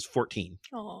 I was 14.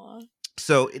 Aww.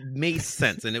 So it made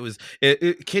sense. And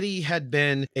Kitty had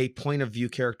been a point of view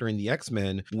character in the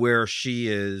X-Men where she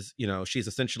is, she's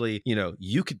essentially,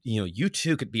 you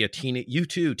too could be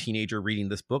teenager reading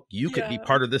this book. You could be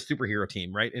part of this superhero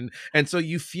team. Right. And so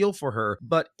you feel for her.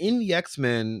 But in the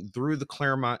X-Men through the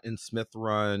Claremont and Smith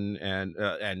run and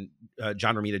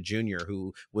John Romita Jr.,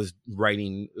 who was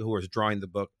drawing the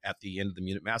book at the end of the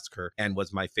Mutant Massacre and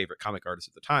was my favorite comic artist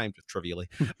at the time, just trivially.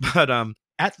 But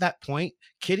at that point,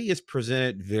 Kitty is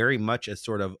presented very much as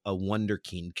sort of a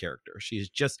wonderkind character. She's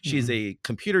a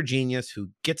computer genius who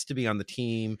gets to be on the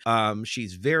team.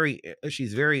 She's very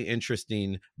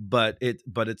interesting, but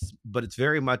it's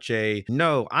very much a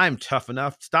no. I'm tough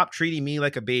enough. Stop treating me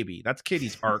like a baby. That's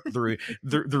Kitty's arc through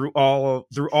all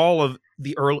of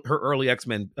her early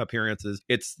X-Men appearances.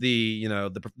 It's the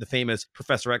famous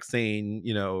Professor X saying,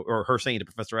 or her saying to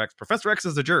Professor X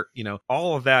is a jerk.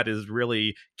 All of that is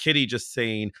really Kitty just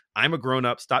saying, I'm a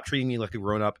grown-up, stop treating me like a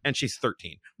grown-up, and she's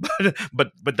 13.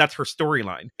 But that's her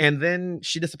storyline. And then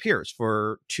she disappears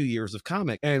for 2 years of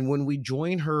comic. And when we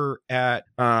join her at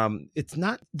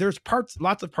there's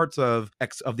lots of parts of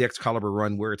the Excalibur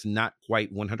run where it's not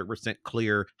quite 100%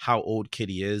 clear how old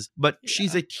Kitty is, but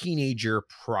she's a teenager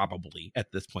probably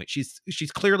at this point.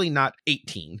 She's clearly not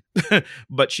 18,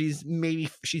 but she's maybe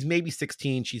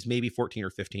 16, she's maybe 14 or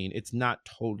 15. It's not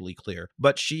totally clear,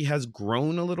 but she has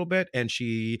grown a little bit and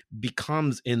she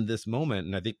becomes in this moment,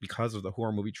 and I think because of the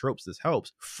horror movie tropes, this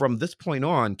helps. From this point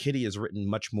on, Kitty is written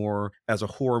much more as a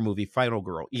horror movie final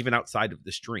girl, even outside of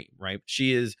this dream, right?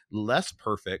 She is less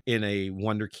perfect in a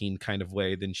wonderkind kind of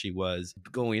way than she was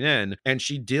going in, and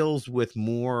she deals with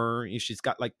more, she's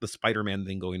got like the Spider-Man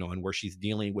thing going on where she's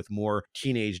dealing with more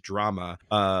teenage drama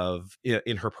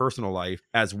in her personal life,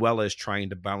 as well as trying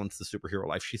to balance the superhero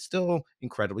life. She's still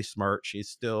incredibly smart, she's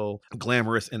still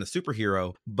glamorous and a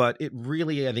superhero, but it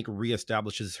really, I think,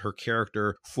 reestablishes her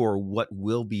character for what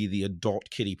will be the adult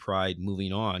Kitty Pryde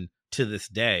moving on to this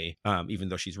day, even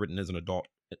though she's written as an adult,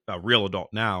 a real adult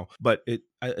now, but it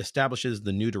establishes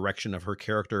the new direction of her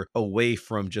character away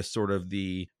from just sort of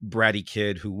the bratty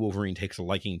kid who Wolverine takes a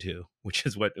liking to, which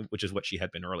is what she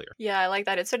had been earlier. Yeah, I like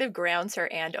that. It sort of grounds her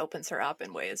and opens her up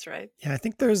in ways, right? Yeah, I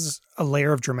think there's a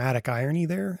layer of dramatic irony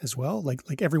there as well.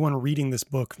 Like everyone reading this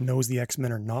book knows the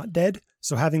X-Men are not dead.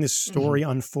 So having this story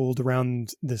unfold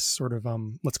around this sort of,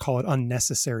 let's call it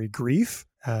unnecessary grief,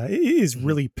 is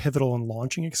really pivotal in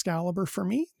launching Excalibur for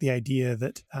me. The idea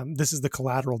that this is the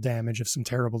collateral damage of some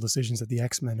terrible decisions that the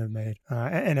X-Men have made,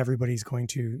 and everybody's going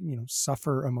to,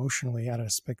 suffer emotionally at a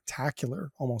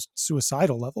spectacular, almost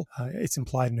suicidal level. It's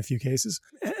implied in a few cases,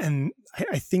 and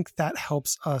I think that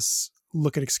helps us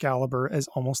look at Excalibur as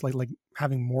almost like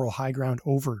having moral high ground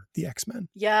over the X-Men.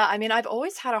 Yeah, I mean, I've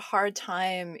always had a hard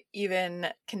time even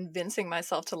convincing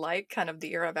myself to like kind of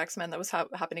the era of X-Men that was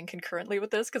happening concurrently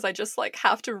with this, because I just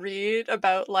have to read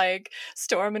about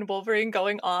Storm and Wolverine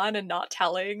going on and not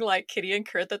telling Kitty and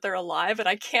Kurt that they're alive, and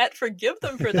I can't forgive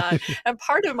them for that. And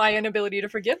part of my inability to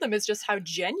forgive them is just how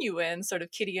genuine sort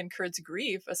of Kitty and Kurt's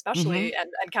grief, especially,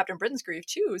 and Captain Britain's grief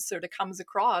too, sort of comes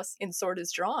across in Sword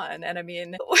is Drawn. And I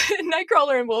mean,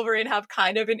 Nightcrawler and Wolverine have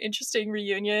kind of an interesting touching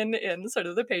reunion in sort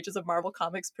of the pages of Marvel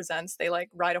Comics Presents. They like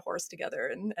ride a horse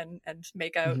together and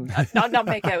make out. Not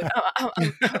make out.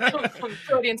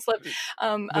 Freudian slip.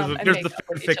 There's the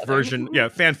fanfic version. Yeah,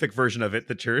 fanfic version of it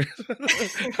that you're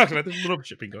talking about. There's a little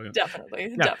shipping going on.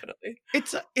 Definitely.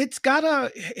 It's got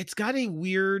a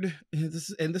weird.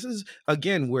 This is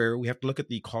again where we have to look at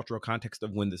the cultural context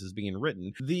of when this is being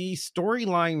written. The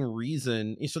storyline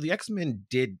reason. So the X-Men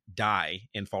did die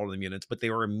in Fall of the Mutants, but they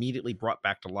were immediately brought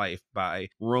back to life by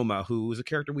Roma, who is a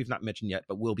character we've not mentioned yet,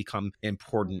 but will become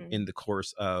important in the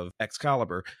course of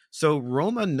Excalibur. So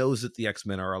Roma knows that the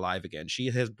X-Men are alive again. She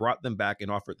has brought them back and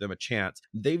offered them a chance.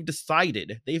 They've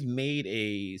made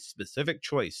a specific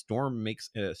choice. Storm makes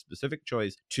a specific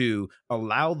choice to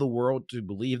allow the world to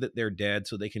believe that they're dead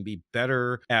so they can be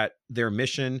better at their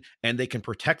mission and they can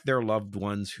protect their loved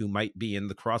ones who might be in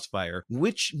the crossfire,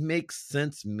 which makes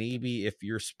sense maybe if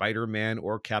you're Spider-Man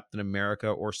or Captain America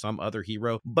or some other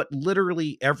hero, but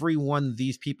literally everyone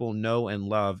these people know and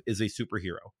love is a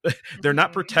superhero. They're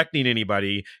not protecting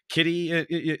anybody.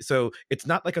 Kitty, so it's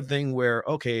not like a thing where,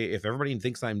 okay, if everybody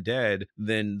thinks I'm dead,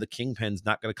 then the Kingpin's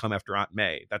not going to come after Aunt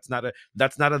May. That's not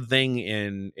a thing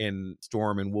in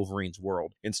Storm and Wolverine's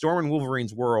world. In Storm and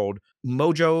Wolverine's world,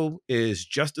 Mojo is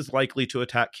just as likely to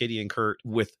attack Kitty and Kurt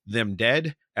with them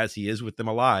dead as he is with them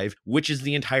alive, which is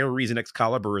the entire reason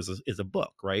Excalibur is a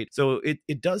book, right? So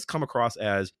it does come across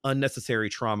as unnecessary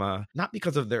trauma, not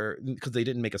because they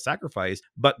didn't make a sacrifice,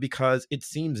 but because it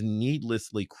seems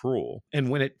needlessly cruel. And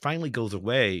when it finally goes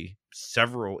away,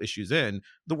 several issues in,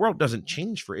 the world doesn't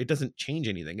change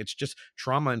anything. It's just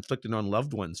trauma inflicted on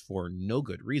loved ones for no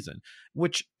good reason,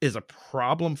 which is a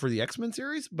problem for the X-Men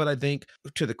series. But I think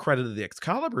to the credit of the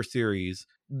Excalibur series,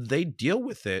 they deal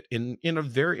with it in a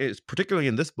very, particularly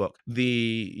in this book,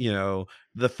 the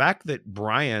fact that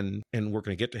Brian, and we're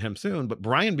going to get to him soon, but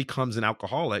Brian becomes an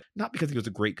alcoholic, not because he was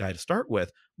a great guy to start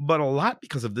with, but a lot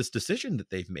because of this decision that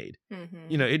they've made.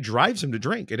 It drives him to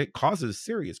drink and it causes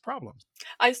serious problems.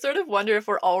 I sort of wonder if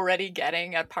we're already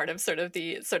getting at part of sort of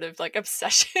the sort of like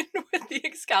obsession with the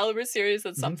Excalibur series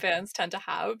that some fans tend to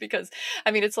have, because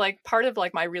I mean, it's like part of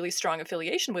like my really strong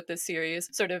affiliation with this series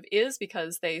sort of is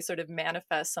because they sort of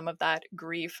manifest some of that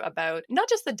grief about not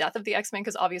just the death of the X-Men,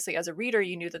 because obviously as a reader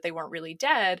you knew that they weren't really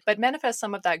dead, but manifest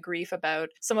some of that grief about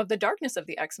some of the darkness of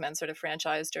the X-Men sort of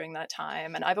franchise during that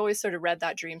time. And I've always sort of read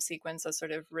that dream sequence as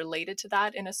sort of related to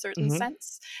that in a certain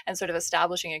sense, and sort of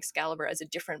establishing Excalibur as a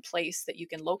different place that you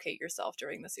can locate yourself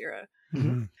during this era.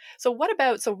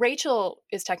 So Rachel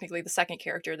is technically the second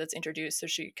character that's introduced,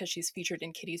 because she's featured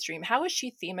in Kitty's dream. How is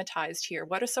she thematized here?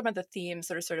 What are some of the themes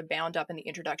that are sort of bound up in the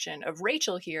introduction of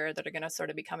Rachel here that are going to sort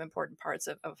of become important parts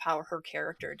of how her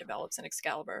character develops in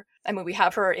Excalibur? I mean, we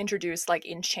have her introduced like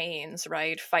in chains,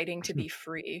 right? Fighting to be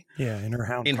free. Yeah, in her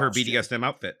hound in costume. Her BDSM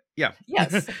outfit. Yeah.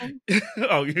 Yes.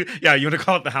 Oh, yeah. You want to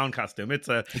call it the hound costume? It's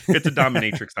a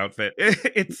dominatrix outfit.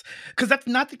 It's because that's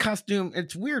not the costume.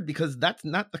 It's weird because that's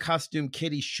not the costume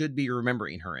Kitty should be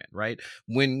remembering her in, right?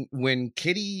 When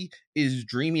Kitty is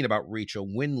dreaming about Rachel,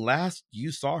 when last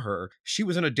you saw her, she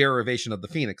was in a derivation of the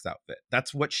Phoenix outfit.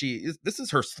 That's what she is. This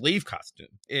is her slave costume.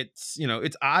 It's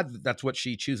odd that that's what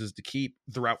she chooses to keep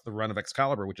throughout the run of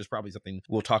Excalibur, which is probably something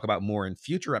we'll talk about more in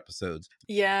future episodes.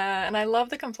 Yeah, and I love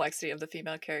the complexity of the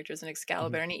female characters in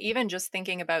Excalibur, and even just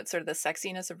thinking about sort of the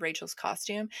sexiness of Rachel's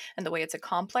costume and the way it's a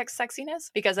complex sexiness,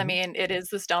 because I mean, it is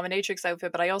this dominatrix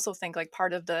outfit, but I also think like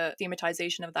part of the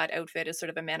thematization of that outfit is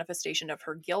sort of a manifestation of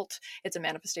her guilt. It's a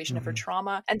manifestation of her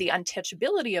trauma, and the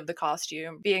untouchability of the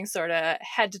costume being sort of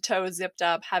head to toe zipped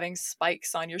up, having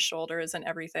spikes on your shoulders and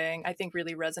everything, I think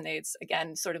really resonates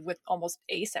again sort of with almost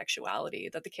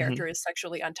asexuality, that the character is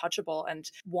sexually untouchable and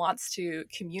wants to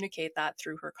communicate that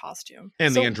through her costume.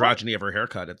 And so the androgyny of her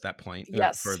haircut at that point.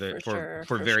 Yes,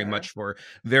 very much for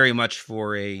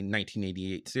a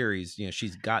 1988 series.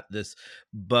 She's got this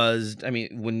buzzed. I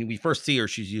mean, when we first see her,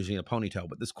 she's using a ponytail,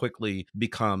 but this quickly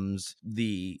becomes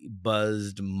the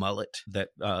buzzed mullet that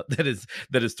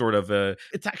is sort of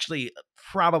it's actually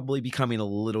probably becoming a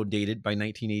little dated by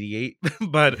 1988,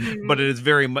 but it is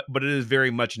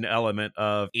very much an element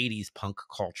of 80s punk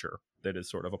culture that is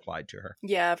sort of applied to her.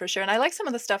 Yeah, for sure. And I like some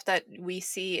of the stuff that we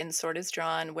see in Sword is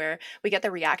Drawn, where we get the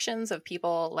reactions of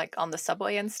people like on the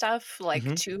subway and stuff,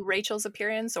 like to Rachel's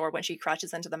appearance, or when she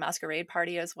crashes into the masquerade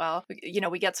party as well.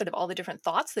 We get sort of all the different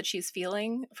thoughts that she's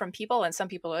feeling from people, and some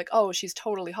people are like, oh, she's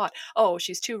totally hot. Oh,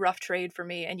 she's too rough trade for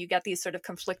me. And you get these sort of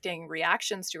conflicting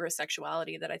reactions to her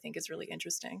sexuality that I think is really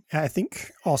interesting. I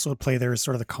think also at play there is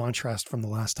sort of the contrast from the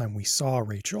last time we saw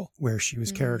Rachel, where she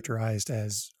was characterized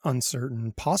as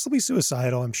uncertain, possibly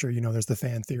suicidal. I'm sure you know there's the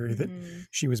fan theory that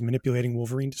she was manipulating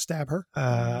Wolverine to stab her.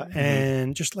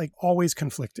 And just like always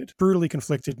conflicted, brutally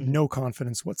conflicted, no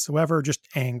confidence whatsoever, just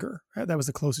anger. That was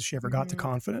the closest she ever got to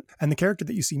confident. And the character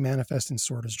that you see manifest in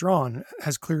Sword is Drawn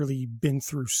has clearly been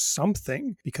through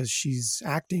something because she's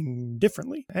acting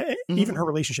differently. Even her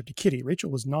relationship to Kitty.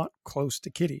 Rachel was not close to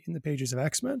Kitty in the pages of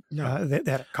X-Men. No. They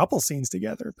had a couple scenes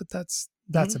together, but that's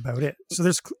about it. So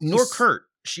there's nor Kurt.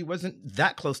 She wasn't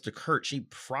that close to Kurt. She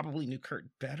probably knew Kurt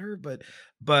better, but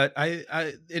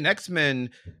I in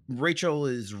X-Men, Rachel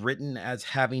is written as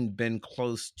having been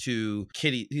close to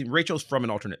Kitty. Rachel's from an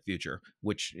alternate future,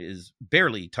 which is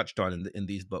barely touched on in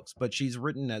these books, but she's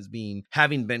written as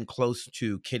having been close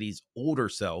to Kitty's older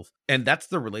self, and that's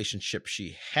the relationship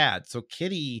she had. So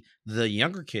Kitty, the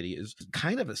younger Kitty, is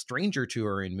kind of a stranger to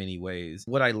her in many ways.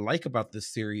 What I like about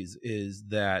this series is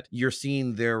that you're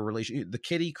seeing their relation, the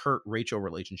Kitty, Kurt, Rachel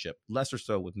relationship, lesser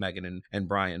so with Megan and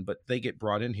Brian, but they get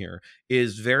brought in here,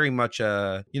 is very much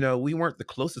we weren't the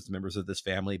closest members of this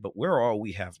family, but we're all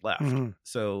we have left.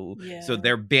 So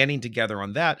they're banding together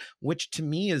on that, which to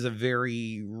me is a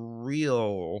very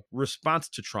real response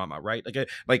to trauma, right?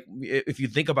 Like if you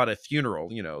think about a funeral,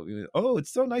 oh,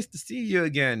 it's so nice to see you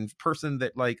again, person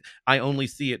that like I only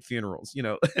see at funerals,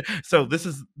 So this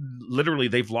is literally,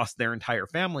 they've lost their entire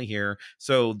family here,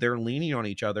 so they're leaning on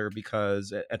each other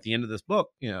because at the end of this book,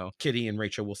 Kitty and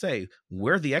Rachel will say,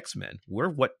 we're the X-Men, we're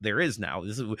what there is now.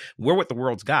 We're what the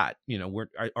world's got.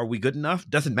 Are we good enough?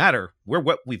 Doesn't matter. We're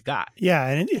what we've got. Yeah,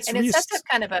 and it sets up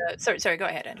kind of a sorry. Go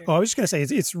ahead, Andrew. Oh, I was just going to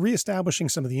say it's reestablishing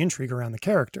some of the intrigue around the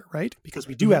character, right? Because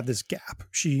we do have this gap.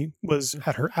 She was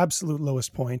at her absolute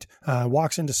lowest point,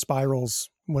 walks into Spiral's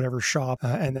whatever shop,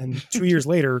 and then 2 years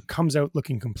later comes out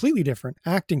looking completely different,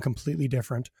 acting completely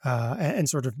different, and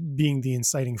sort of being the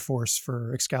inciting force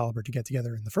for Excalibur to get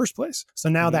together in the first place. So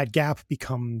now that gap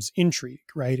becomes intrigue,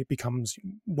 right? It becomes,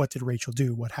 what did Rachel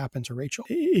do? What happened to Rachel?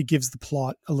 It gives the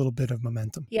plot a little bit of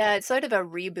momentum. Yeah, it's sort of a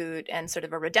reboot and sort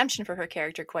of a redemption for her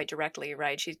character quite directly,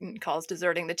 right? She calls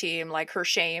deserting the team like her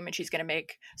shame, and she's going to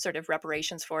make sort of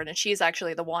reparations for it. And she's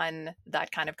actually the one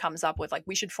that kind of comes up with like,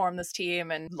 we should form this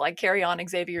team and like carry on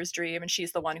Xavier's dream, and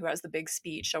she's the one who has the big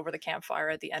speech over the campfire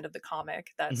at the end of the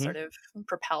comic that sort of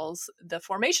propels the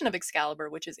formation of Excalibur,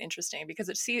 which is interesting because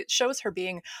it shows her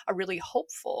being a really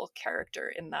hopeful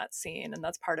character in that scene, and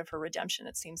that's part of her redemption,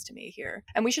 it seems to me, here.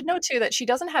 And we should note too that she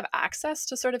doesn't have access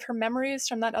to sort of her memories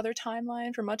from that other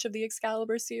timeline for much of the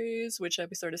Excalibur series, which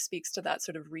sort of speaks to that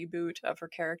sort of reboot of her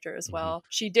character as well.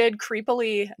 She did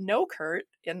creepily know Kurt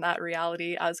in that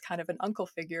reality as kind of an uncle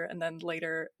figure, and then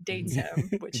later dates him,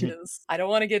 which is, I don't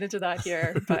want to get into that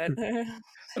here, but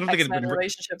X-Men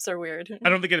relationships are weird. I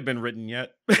don't think it had been written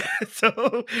yet.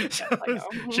 so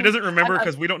she doesn't remember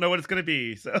because we don't know what it's going to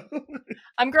be. So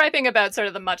I'm griping about sort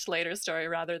of the much later story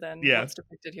rather than what's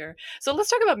depicted here. So let's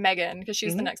talk about Megan, because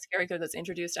she's the next character that's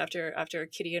introduced after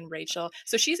Kitty and Rachel.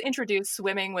 So she's introduced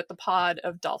swimming with the pod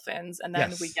of dolphins, and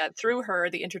then we get through her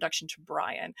the introduction to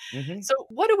Brian. So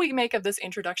what do we make of this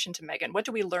introduction to Megan? What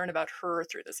do we learn about her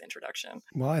through this introduction?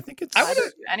 Well, I think it's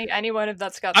anyone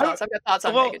that's got thoughts. I've got thoughts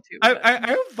on Megan too. I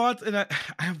have thoughts, and I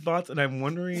have thoughts, and I'm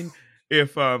wondering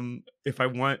if I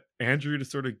want Andrew to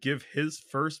sort of give his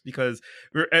first, because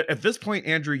at this point,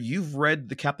 Andrew, you've read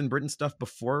the Captain Britain stuff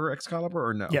before Excalibur,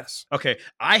 or no? Yes. Okay,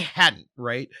 I hadn't,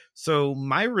 right? So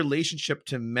my relationship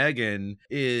to Megan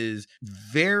is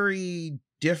very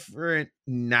different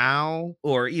now,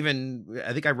 or even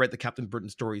I think I read the Captain Britain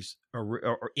stories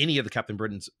or any of the Captain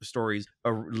Britain stories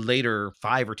later,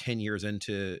 5 or 10 years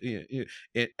into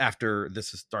it after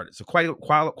this has started. So quite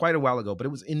a while ago, but it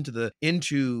was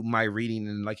into my reading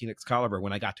and liking Excalibur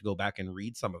when I got to go back and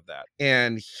read some of that.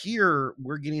 And here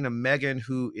we're getting a Megan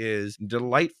who is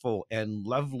delightful and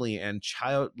lovely and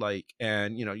childlike,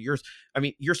 and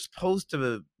you're supposed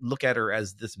to look at her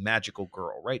as this magical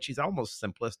girl, right? She's almost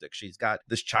simplistic. She's got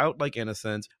this childlike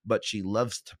innocence, but she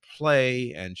loves to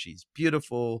play, and she's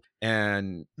beautiful.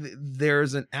 And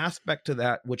there's an aspect to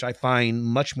that which I find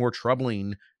much more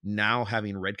troubling now,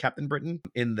 having read Captain Britain,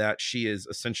 in that she is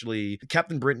essentially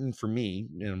Captain Britain for me,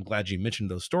 and I'm glad you mentioned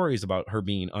those stories about her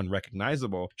being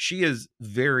unrecognizable. She is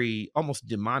very almost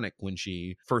demonic when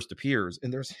she first appears,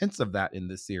 and there's hints of that in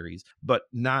this series, but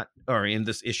not, or in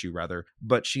this issue rather,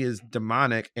 but she is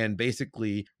demonic and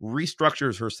basically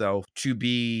restructures herself to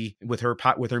be with her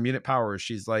mutant powers.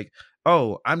 She's like,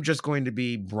 oh, I'm just going to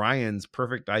be Brian's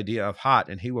perfect idea of hot,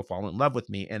 and he will fall in love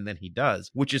with me. And then he does,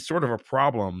 which is sort of a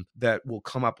problem that will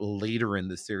come up later in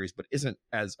this series, but isn't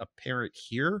as apparent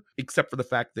here, except for the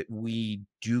fact that we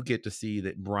do get to see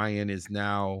that Brian is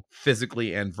now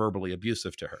physically and verbally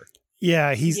abusive to her.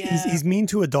 Yeah, he's mean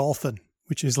to a dolphin,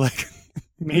 which is like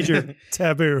Major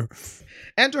taboo.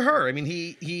 And to her, I mean,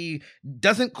 he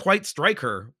doesn't quite strike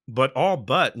her, but all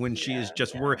but when she is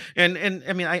just worried. And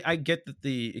I mean, I get that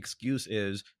the excuse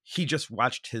is he just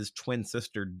watched his twin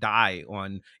sister die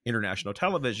on international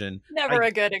television. Never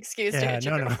a good excuse to hit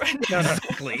your girlfriend.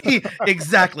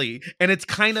 Exactly. And it's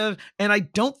kind of, and I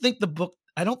don't think the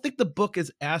book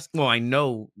is asking, well, I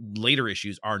know later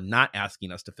issues are not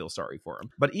asking us to feel sorry for him,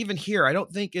 but even here, I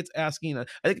don't think it's asking us,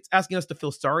 I think it's asking us to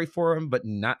feel sorry for him, but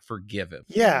not forgive him.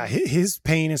 Yeah, his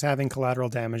pain is having collateral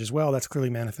damage as well. That's clearly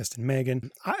manifest in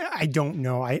Megan. I don't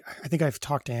know. I think I've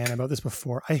talked to Anne about this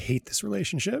before. I hate this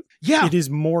relationship. Yeah. It is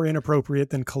more inappropriate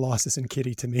than Colossus and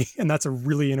Kitty to me, and that's a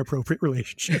really inappropriate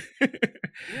relationship.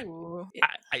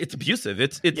 It's abusive.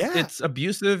 It's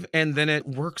abusive, and then it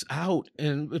works out.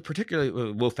 And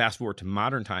particularly, we'll fast forward to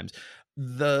modern times.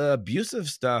 The abusive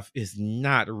stuff is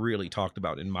not really talked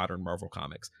about in modern Marvel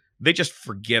comics. They just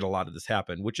forget a lot of this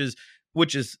happened, which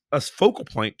is a focal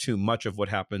point to much of what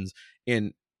happens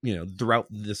in, throughout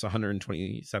this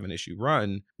 127 issue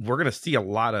run. We're going to see a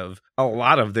lot of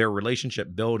their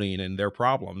relationship building, and their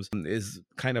problems is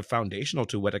kind of foundational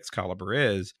to what Excalibur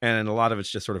is. And a lot of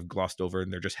it's just sort of glossed over,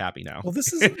 and they're just happy now. Well,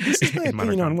 this is my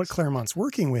opinion on what Claremont's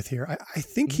working with here. I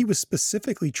think he was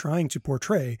specifically trying to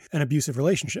portray an abusive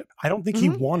relationship. I don't think he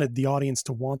wanted the audience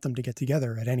to want them to get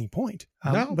together at any point.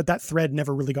 No. But that thread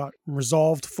never really got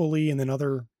resolved fully. And then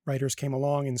other writers came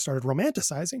along and started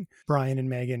romanticizing Brian and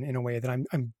Megan in a way that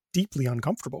I'm deeply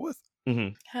uncomfortable with.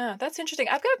 That's interesting.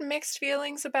 I've got mixed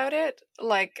feelings about it.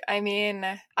 I mean,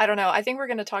 I don't know. I think we're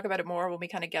going to talk about it more when we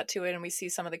kind of get to it and we see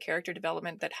some of the character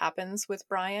development that happens with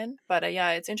Brian. But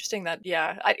it's interesting that,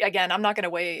 I'm not going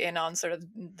to weigh in on sort of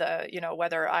the,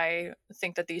 whether I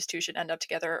think that these two should end up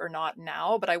together or not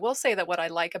now. But I will say that what I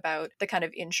like about the kind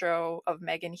of intro of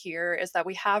Megan here is that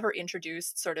we have her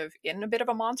introduced sort of in a bit of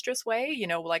a monstrous way.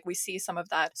 We see some of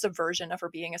that subversion of her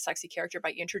being a sexy character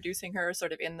by introducing her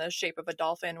sort of in the shape of a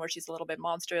dolphin, where she's a little bit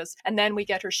monstrous, and then we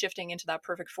get her shifting into that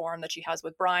perfect form that she has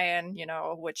with Brian,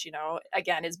 which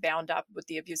again is bound up with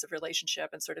the abusive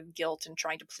relationship and sort of guilt and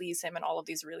trying to please him and all of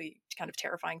these really kind of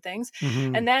terrifying things.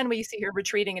 And then we see her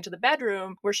retreating into the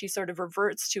bedroom, where she sort of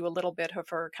reverts to a little bit of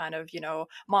her kind of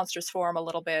monstrous form a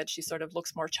little bit. She sort of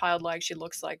looks more childlike, she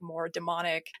looks like more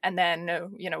demonic, and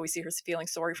then we see her feeling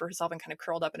sorry for herself and kind of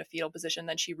curled up in a fetal position.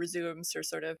 Then she resumes her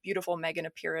sort of beautiful Megan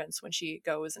appearance when she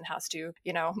goes and has to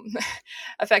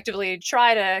effectively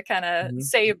try to kind of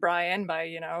save Brian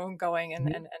by, going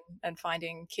and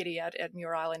finding Kitty at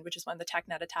Muir Island, which is when the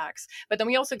TechNet attacks. But then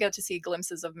we also get to see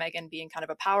glimpses of Megan being kind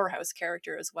of a powerhouse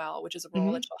character as well, which is a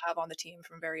role that she'll have on the team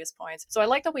from various points. So I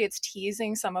like the way it's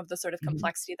teasing some of the sort of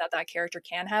complexity that character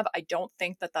can have. I don't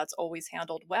think that that's always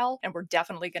handled well. And we're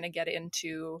definitely going to get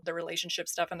into the relationship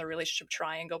stuff and the relationship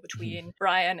triangle between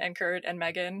Brian and Kurt and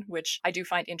Megan, which I do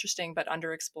find interesting, but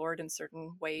underexplored in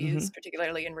certain ways,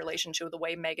 particularly in relation to the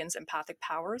way Megan's empathic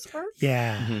powers work.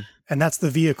 Yeah. And that's the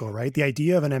vehicle, right? The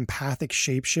idea of an empathic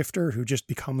shapeshifter who just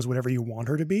becomes whatever you want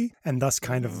her to be and thus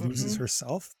kind of loses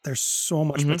herself. There's so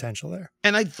much potential there.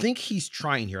 And I think he's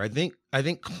trying here. I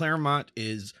think Claremont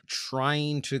is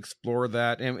trying to explore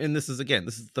that. And this is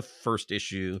the first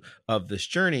issue of this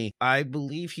journey. I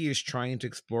believe he is trying to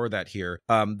explore that here.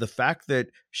 The fact that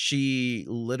she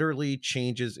literally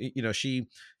changes,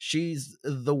 she's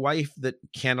the wife that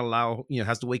can't allow,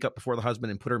 has to wake up before the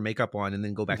husband and put her makeup on and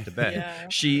then go back to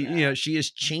bed. She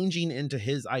is changing into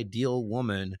his ideal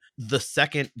woman the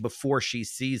second before she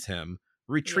sees him.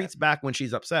 Retreats back when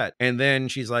she's upset, and then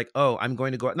she's like, oh, I'm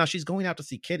going to go out. Now she's going out to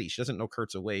see Kitty. She doesn't know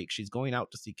Kurt's awake. She's going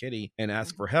out to see Kitty and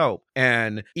ask for help,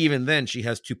 and even then she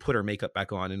has to put her makeup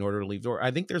back on in order to leave the door.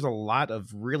 I think there's a lot of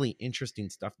really interesting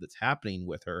stuff that's happening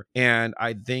with her, and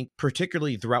I think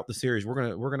particularly throughout the series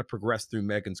we're gonna progress through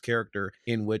Megan's character,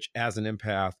 in which as an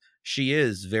empath she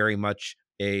is very much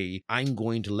I'm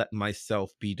going to let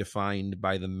myself be defined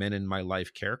by the men in my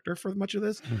life character for much of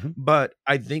this. But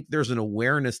I think there's an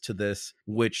awareness to this,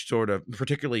 which sort of,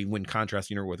 particularly when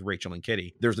contrasting her with Rachel and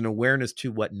Kitty, there's an awareness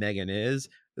to what Megan is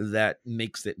that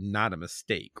makes it not a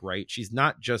mistake, right? She's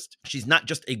not just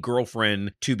a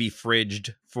girlfriend to be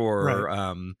fridged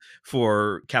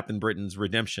for Captain Britain's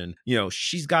redemption.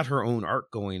 She's got her own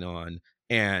arc going on,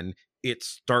 and it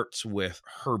starts with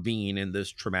her being in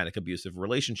this traumatic abusive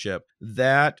relationship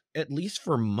that, at least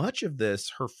for much of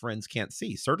this, her friends can't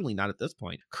see. Certainly not at this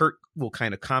point. Kurt will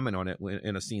kind of comment on it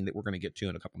in a scene that we're going to get to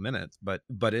in a couple minutes. But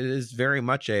it is very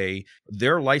much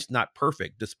their life's not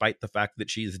perfect, despite the fact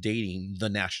that she's dating the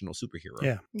national superhero.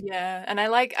 Yeah. Yeah. And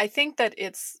I think that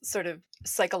it's sort of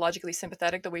psychologically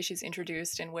sympathetic, the way she's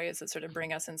introduced in ways that sort of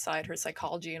bring us inside her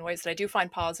psychology in ways that I do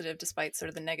find positive, despite sort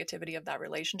of the negativity of that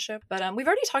relationship. But we've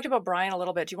already talked about Brian a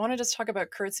little bit, do you want to just talk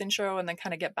about Kurt's intro and then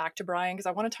kind of get back to Brian? Because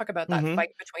I want to talk about that fight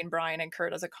between Brian and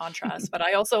Kurt as a contrast. But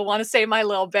I also want to say my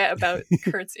little bit about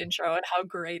Kurt's intro and how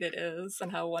great it is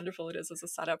and how wonderful it is as a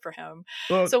setup for him.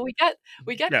 Well, so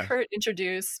we get Kurt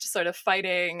introduced sort of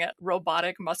fighting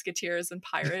robotic musketeers and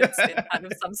pirates in kind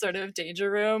of some sort of danger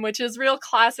room, which is real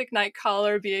classic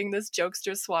Nightcrawler, being this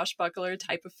jokester swashbuckler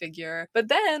type of figure. But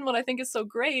then what I think is so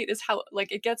great is how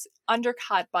like it gets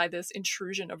undercut by this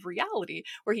intrusion of reality,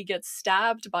 where he gets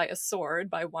stabbed by a sword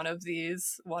by one of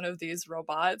these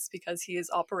robots because he is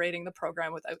operating the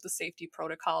program without the safety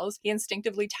protocols. He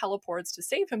instinctively teleports to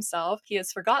save himself. He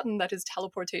has forgotten that his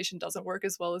teleportation doesn't work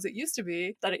as well as it used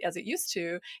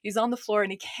to. He's on the floor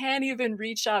and he can't even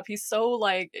reach up. He's so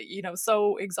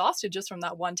so exhausted just from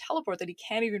that one teleport that he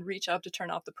can't even reach up to turn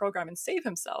off the program and save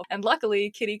himself. And luckily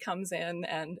Kitty comes in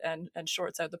and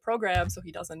shorts out the program so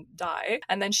he doesn't die.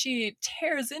 And then she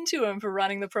tears into him for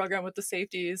running the program with the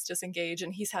safeties disengaged.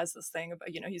 And he has this thing about,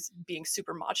 he's being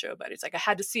super macho, but it's like, I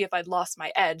had to see if I'd lost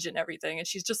my edge and everything. And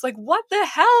she's just like, what the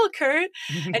hell, Kurt?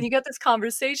 And you get this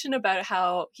conversation about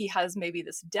how he has maybe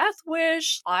this death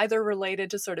wish, either related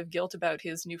to sort of guilt about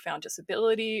his newfound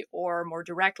disability or more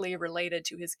directly related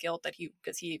to his guilt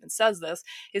because he even says this,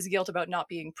 his guilt about not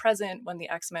being present when the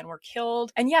X-Men were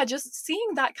killed. And yeah, just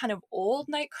seeing that kind of old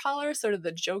Nightcrawler, sort of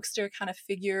the jokester kind of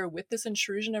figure with this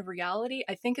intrusion of reality,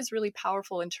 I think is really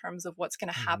powerful in terms of what's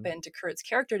going to happen to Kurt's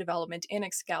character development in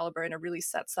Excalibur, and it really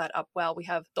sets that up well. We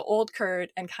have the old Kurt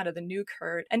and kind of the new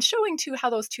Kurt, and showing too how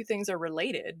those two things are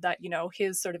related, that,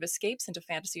 his sort of escapes into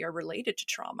fantasy are related to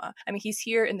trauma. I mean, he's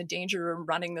here in the danger room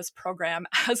running this program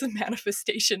as a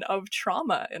manifestation of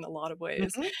trauma in a lot of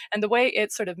ways. And the way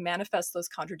it sort of manifests those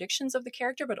contradictions of the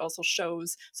character, but also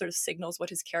shows, sort of signals what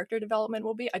his character development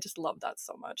will be. I just love that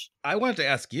so much. I wanted to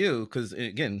ask you, because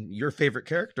again, your favorite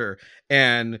character,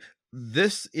 and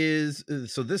this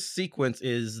sequence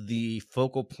is the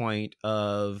focal point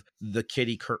of the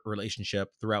Kitty Kurt relationship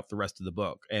throughout the rest of the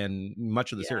book and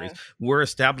much of the series. We're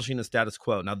establishing a status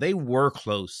quo. Now, they were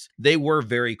close. They were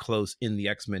very close in the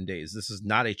X-Men days. This is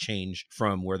not a change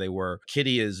from where they were.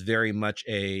 Kitty is very much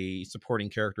a supporting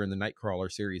character in the Nightcrawler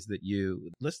series that you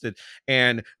listed.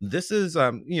 And this is,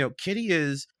 Kitty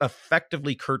is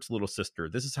effectively Kurt's little sister.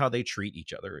 This is how they treat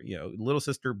each other. Little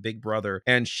sister, big brother.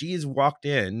 And she's walked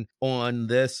in on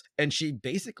this and she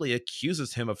basically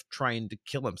accuses him of trying to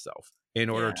kill himself in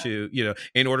order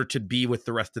to be with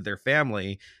the rest of their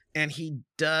family, and he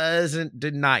doesn't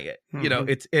deny it.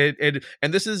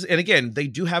 And again, they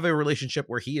do have a relationship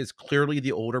where he is clearly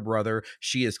the older brother,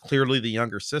 she is clearly the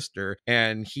younger sister,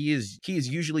 and he is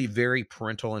usually very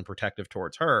parental and protective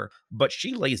towards her, but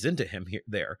she lays into him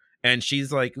there. And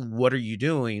she's like, what are you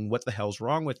doing? What the hell's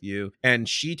wrong with you? And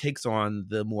she takes on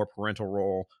the more parental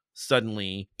role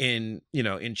suddenly in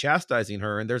chastising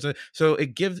her, and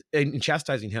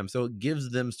chastising him, so it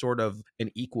gives them sort of an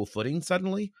equal footing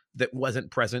suddenly that wasn't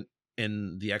present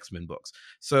in the X-Men books.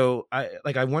 So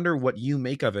I wonder what you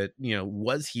make of it.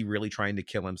 Was he really trying to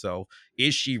kill himself?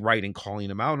 Is she right in calling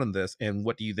him out on this? And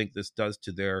what do you think this does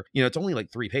to their, it's only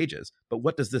like 3 pages, but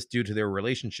what does this do to their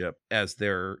relationship as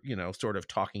they're, sort of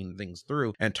talking things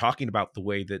through and talking about the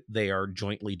way that they are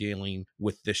jointly dealing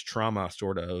with this trauma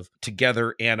sort of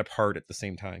together and apart at the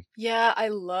same time? Yeah, I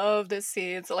love this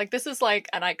scene. So this is like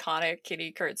an iconic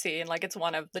Kitty Kurt scene. It's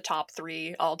one of the top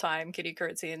 3 all-time Kitty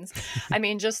Kurt scenes. I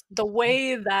mean, just the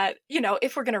way that,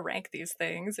 if we're going to rank these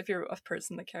things, if you're a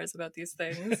person that cares about these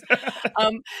things.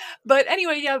 But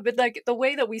anyway, but the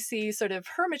way that we see sort of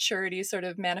her maturity sort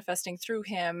of manifesting through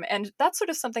him, and that's sort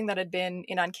of something that had been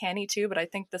in Uncanny too, but I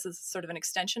think this is sort of an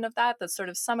extension of that sort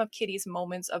of some of Kitty's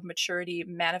moments of maturity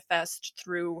manifest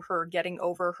through her getting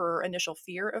over her initial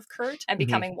fear of Kurt and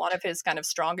becoming one of his kind of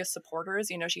strongest supporters.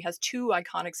 She has 2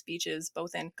 iconic speeches,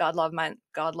 both in God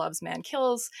Loves Man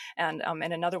Kills, and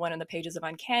another one in the pages of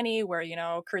Uncanny, where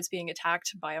Kurt's being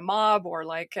attacked by a mob, or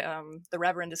the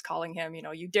Reverend is calling him,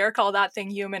 you dare call that thing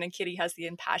human, and Kitty has the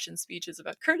impassioned speeches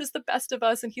about Kurt is the best of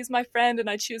us and he's my friend and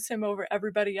I choose him over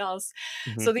everybody else.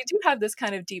 So they do have this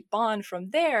kind of deep bond from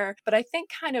there, but I think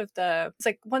kind of it's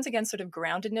once again sort of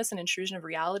groundedness and intrusion of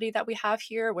reality that we have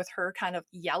here with her kind of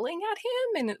yelling at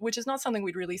him, and which is not something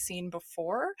we'd really seen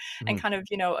before, and kind of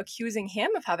accusing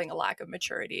him of having a lack of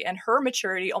maturity, and her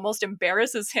maturity almost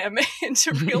embarrasses him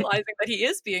into realizing that he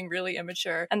is being being really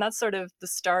immature. And that's sort of the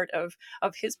start of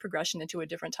his progression into a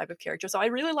different type of character. So I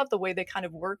really love the way they kind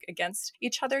of work against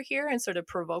each other here and sort of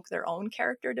provoke their own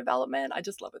character development. I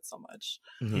just love it so much.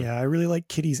 Yeah, I really like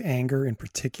Kitty's anger in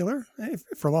particular,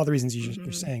 for a lot of the reasons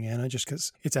you're saying, Anna, just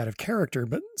because it's out of character,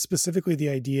 but specifically the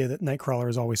idea that Nightcrawler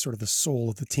is always sort of the soul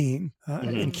of the team,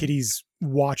 and Kitty's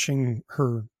watching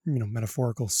her,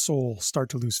 metaphorical soul start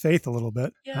to lose faith a little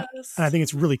bit. Yes. And I think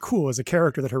it's really cool as a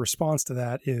character that her response to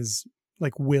that is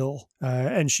like will,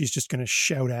 and she's just going to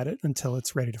shout at it until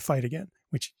it's ready to fight again,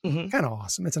 which kind of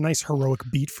awesome. It's a nice heroic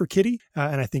beat for Kitty,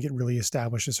 and I think it really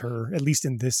establishes her, at least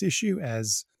in this issue,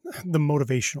 as the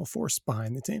motivational force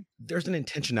behind the team. There's an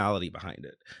intentionality behind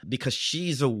it because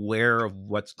she's aware of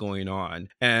what's going on,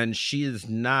 and she is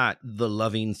not the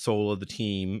loving soul of the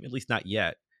team, at least not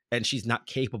yet. And she's not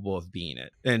capable of being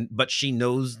it. But she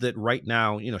knows that right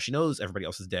now, she knows everybody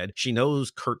else is dead. She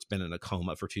knows Kurt's been in a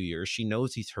coma for 2 years. She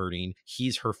knows he's hurting.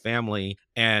 He's her family.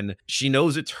 And she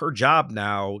knows it's her job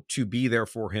now to be there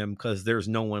for him because there's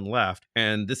no one left.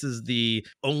 And this is the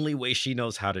only way she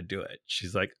knows how to do it.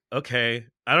 She's like, okay,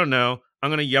 I don't know. I'm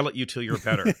going to yell at you till you're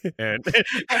better.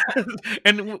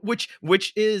 and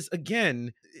which is,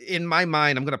 again, in my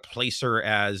mind, I'm going to place her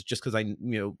as, just because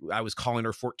I was calling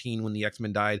her 14 when the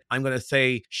X-Men died, I'm going to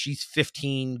say she's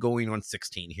 15 going on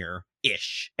 16 here.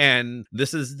 Ish. And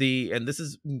this is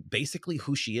basically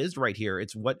who she is right here.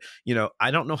 It's what,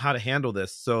 I don't know how to handle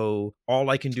this. So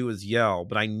all I can do is yell,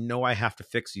 but I know I have to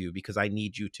fix you because I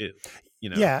need you too.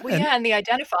 Yeah. Well, and the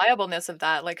identifiableness of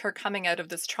that, like her coming out of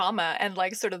this trauma, and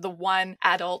like sort of the one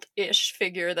adult-ish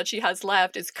figure that she has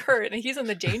left is Kurt, and he's in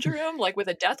the danger room, like with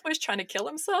a death wish, trying to kill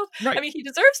himself. Right. I mean, he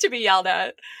deserves to be yelled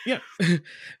at. Yeah,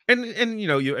 and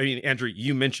Andrew,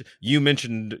 you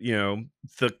mentioned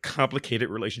the complicated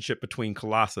relationship between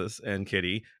Colossus and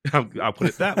Kitty. I'll put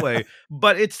it that way,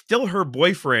 but it's still her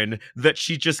boyfriend that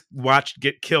she just watched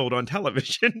get killed on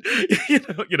television.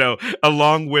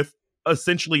 Along with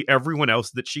essentially everyone else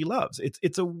that she loves.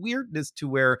 It's a weirdness to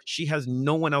where she has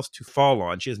no one else to fall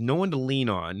on. She has no one to lean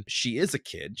on. She is a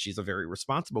kid. She's a very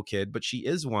responsible kid, but she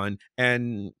is one.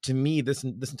 And to me, this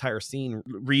entire scene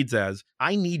reads as,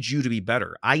 I need you to be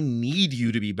better. I need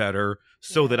you to be better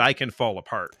so that I can fall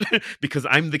apart because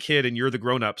I'm the kid and you're the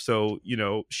grown up. So,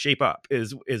 shape up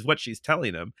is what she's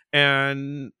telling him.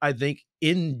 And I think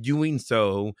in doing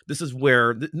so, this is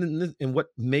where, and what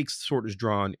makes Sword is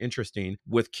Drawn interesting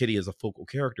with Kitty as a focal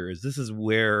character is this is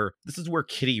where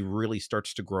Kitty really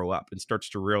starts to grow up and starts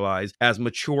to realize, as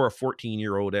mature a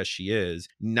 14-year-old as she is,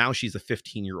 now she's a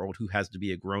 15-year-old who has to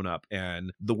be a grown up,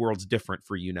 and the world's different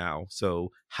for you now. So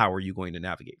how are you going to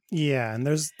navigate? Yeah, and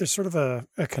there's sort of a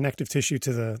connective tissue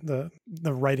to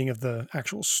the writing of the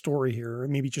actual story here, or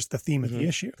maybe just the theme of the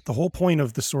issue. The whole point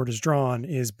of The Sword is Drawn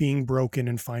is being broken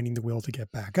and finding the will to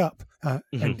get back up.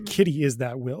 And Kitty is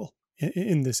that will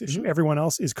in this issue. Everyone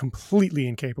else is completely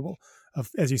incapable of,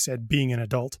 as you said, being an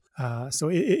adult. So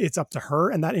it's up to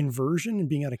her, and that inversion and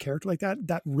being out of character like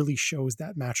that really shows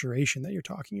that maturation that you're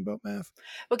talking about, Mav.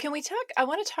 Well, can we talk? I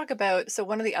want to talk about, so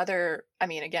one of the other,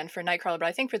 again, for Nightcrawler, but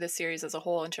I think for this series as a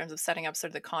whole, in terms of setting up sort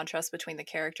of the contrast between the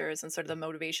characters and sort of the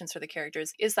motivations for the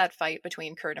characters, is that fight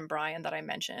between Kurt and Brian that I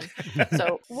mentioned.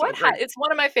 So it's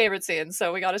one of my favorite scenes,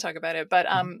 so we got to talk about it. But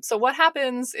so what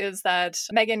happens is that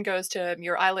Megan goes to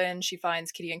Muir Island. She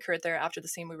finds Kitty and Kurt there after the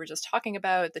scene we were just talking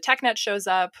about. The TechNet shows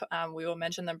up. We will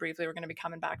mention them briefly. We're going to be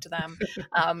coming back to them.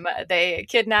 They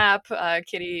kidnap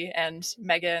Kitty and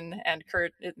Megan, and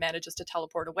Kurt manages to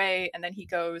teleport away. And then he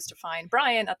goes to find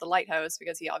Brian at the lighthouse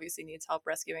because he obviously needs help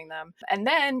rescuing them. And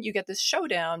then you get this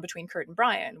showdown between Kurt and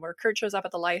Brian, where Kurt shows up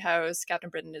at the lighthouse. Captain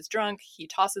Britain is drunk. He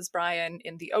tosses Brian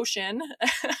in the ocean.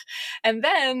 And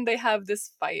then they have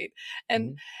this fight.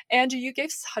 And Andrew, you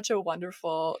gave such a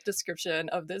wonderful description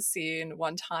of this scene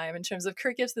one time in terms of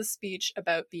Kurt gives this speech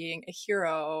about being a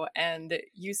hero, and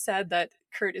you said that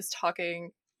Kurt is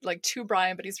talking like to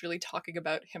Brian, but he's really talking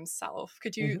about himself.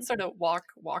 Could you sort of walk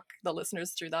the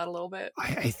listeners through that a little bit?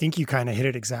 I think you kind of hit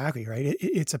it exactly right.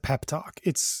 It's a pep talk.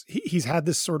 He's had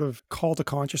this sort of call to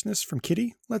consciousness from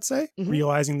Kitty, let's say,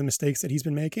 realizing the mistakes that he's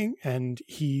been making, and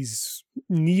he's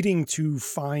needing to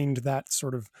find that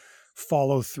sort of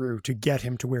follow through to get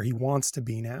him to where he wants to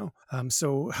be now.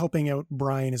 So helping out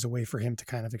Brian is a way for him to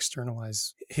kind of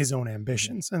externalize his own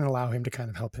ambitions and allow him to kind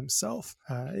of help himself.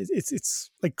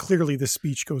 It's like clearly the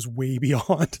speech goes way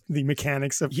beyond the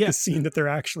mechanics of the scene that they're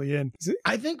actually in.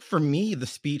 I think for me, the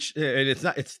speech, and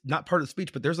it's not part of the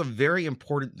speech, but there's a very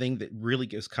important thing that really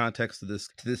gives context to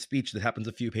this speech that happens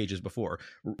a few pages before.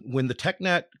 When the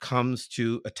TechNet comes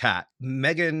to attack,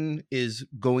 Megan is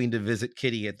going to visit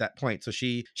Kitty at that point. So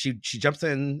she she jumps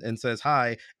in and says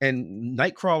hi, and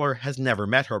Nightcrawler has never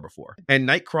met her before. And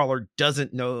Nightcrawler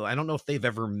doesn't know, I don't know if they've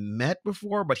ever met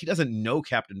before, but he doesn't know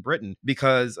Captain Britain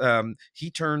because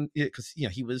he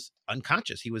was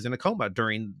unconscious. He was in a coma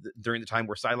during the time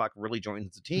where Psylocke really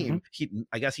joins the team.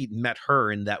 I guess he'd met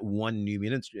her in that one New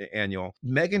Mutants annual.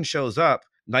 Megan shows up.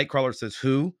 Nightcrawler says,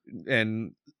 "Who?"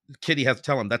 And Kitty has to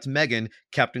tell him that's Megan,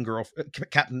 Captain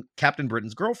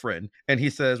Britain's girlfriend. And he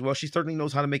says, "Well, she certainly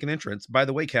knows how to make an entrance. By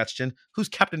the way, Catchin, who's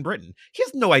Captain Britain?" He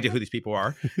has no idea who these people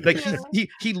are. Like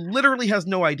he literally has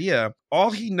no idea. All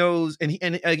he knows, and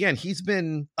again, he's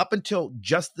been up until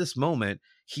just this moment,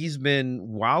 he's been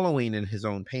wallowing in his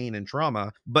own pain and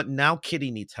trauma, but now Kitty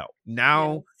needs help.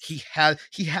 Now he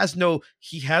has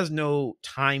no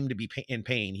time to be in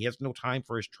pain. He has no time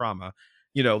for his trauma.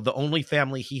 The only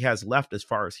family he has left, as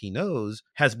far as he knows,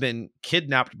 has been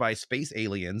kidnapped by space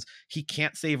aliens. He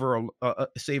can't save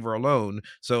her alone.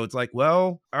 So it's like,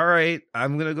 well, all right,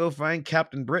 I'm going to go find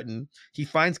Captain Britain. He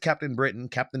finds Captain Britain.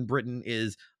 Captain Britain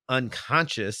is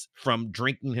unconscious from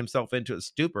drinking himself into a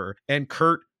stupor. And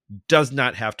Kurt does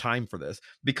not have time for this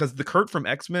because the Kurt from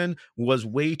X-Men was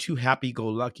way too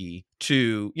happy-go-lucky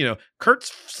to,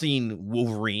 Kurt's seen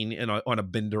Wolverine on a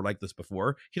bender like this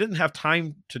before. He doesn't have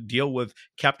time to deal with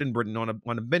Captain Britain on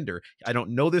a bender. I don't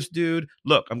know this dude.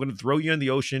 Look, I'm going to throw you in the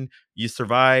ocean. You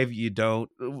survive, you don't.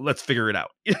 Let's figure it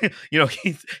out.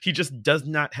 He just does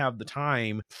not have the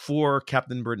time for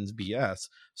Captain Britain's BS.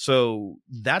 So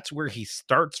that's where he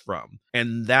starts from.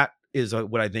 And that is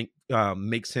what I think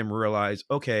makes him realize,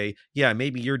 okay, yeah,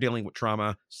 maybe you're dealing with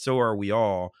trauma. So are we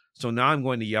all. So now I'm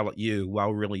going to yell at you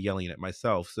while really yelling at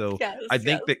myself. So I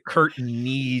think that Kurt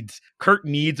needs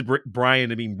Brian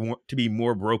to be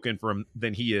more broken for him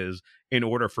than he is in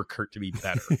order for Kurt to be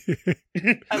better.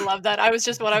 I love that.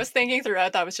 What I was thinking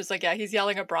throughout that was just like, yeah, he's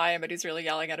yelling at Brian, but he's really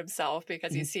yelling at himself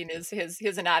because he's seen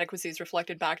his inadequacies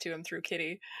reflected back to him through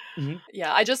Kitty.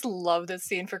 Yeah, I just love this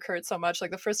scene for Kurt so much.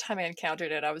 Like the first time I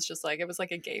encountered it, I was just like, it was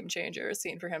like a game changer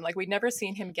scene for him. Like we'd never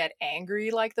seen him get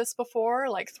angry like this before,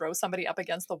 like throw somebody up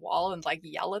against the wall and like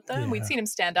yell at them. We'd seen him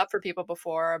stand up for people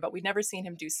before, but we'd never seen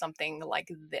him do something like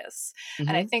this.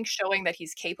 And I think showing that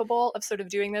he's capable of sort of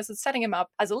doing this, it's setting him up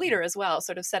as a leader as well,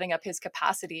 sort of setting up his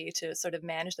capacity to sort of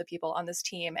manage the people on this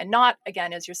team and not,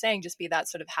 again, as you're saying, just be that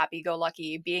sort of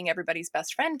happy-go-lucky, being everybody's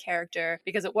best friend character,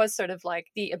 because it was sort of like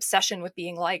the obsession with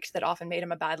being liked that often made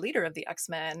him a bad leader of the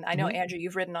X-Men. I know, Andrew,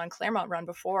 you've written on Claremont Run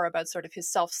before about sort of his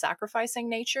self-sacrificing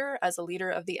nature as a leader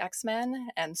of the X-Men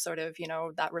and sort of,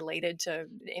 that related to,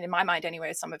 in my mind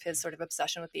anyway, some of his sort of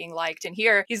obsession with being liked. And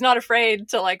here, he's not afraid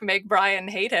to like make Brian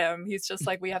hate him. He's just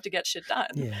like, we have to get shit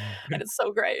done. And it's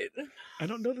so great. I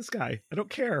don't know this guy. I don't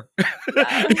care.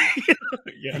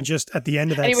 And just at the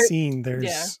end of that scene,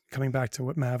 there's, coming back to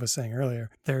what Mav was saying earlier,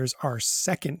 there's our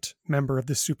second member of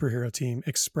the superhero team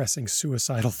expressing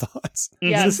suicidal thoughts.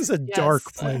 This is a dark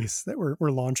place that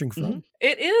we're launching from.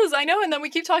 It is, I know. And then we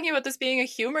keep talking about this being a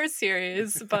humor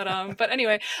series. But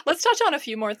anyway, let's touch on a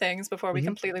few more things before we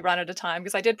completely run out of time,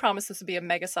 because I did promise this would be a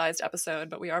mega-sized episode,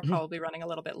 but we are probably running a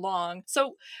little bit long.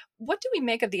 So what do we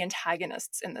make of the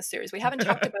antagonists in this series? We haven't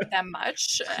talked about them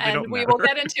much, and we will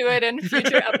get into it in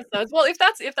future episodes. Well, if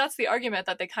that's the argument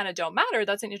that they kind of don't matter,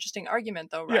 that's an interesting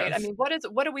argument though, right? Yes. I mean, what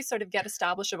do we sort of get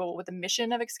established about what the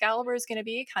mission of Excalibur is going to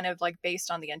be, kind of like based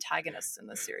on the antagonists in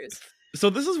this series? So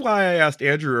this is why I asked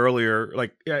Andrew earlier,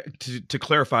 like to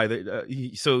clarify that.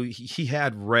 He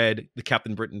had read the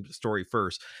Captain Britain story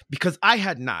first, because I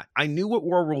had not. I knew what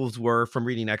werewolves were from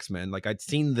reading X-Men. Like I'd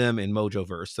seen them in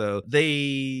Mojoverse. So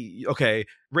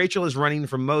Rachel is running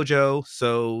from Mojo,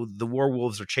 so the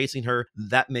werewolves are chasing her.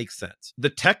 That makes sense. The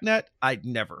TechNet I'd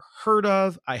never heard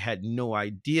of. I had no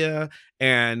idea.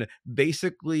 And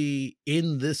basically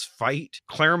in this fight,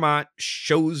 Claremont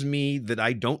shows me that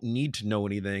I don't need to know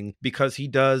anything, because he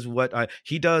does what I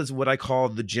call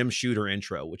the Jim Shooter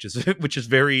intro, which is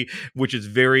very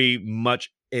much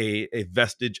a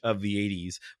vestige of the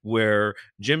 80s, where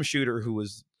Jim Shooter, who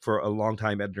was for a long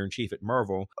time editor-in-chief at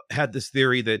Marvel, had this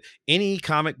theory that any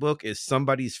comic book is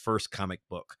somebody's first comic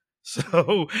book.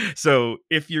 So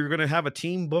if you're going to have a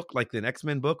team book like an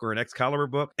X-Men book or an Excalibur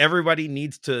book, everybody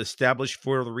needs to establish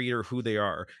for the reader who they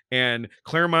are. And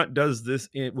Claremont does this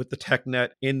with the TechNet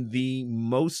in the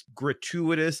most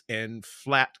gratuitous and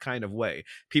flat kind of way.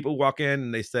 People walk in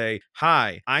and they say,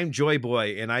 "Hi, I'm Joy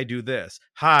Boy and I do this.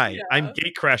 Hi, I'm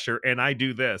Gatecrasher and I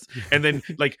do this." And then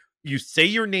like, you say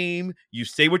your name, you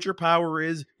say what your power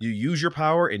is, you use your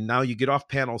power, and now you get off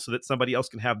panel so that somebody else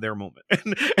can have their moment.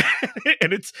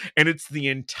 And it's the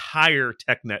entire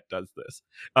TechNet does this.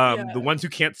 The ones who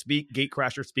can't speak,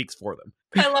 Gatecrasher speaks for them.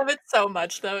 I love it so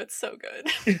much, though. It's so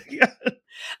good. Yeah.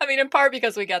 I mean, in part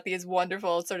because we get these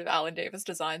wonderful sort of Alan Davis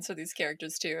designs for these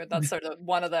characters too, and that's sort of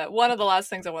one of the last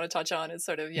things I want to touch on is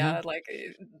sort of like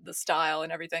the style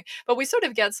and everything. But we sort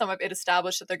of get some of it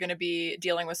established that they're going to be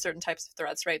dealing with certain types of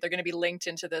threats, right? They're going to be linked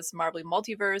into this Marvel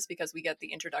multiverse because we get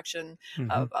the introduction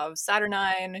of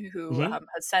Saturnine, who has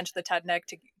sent the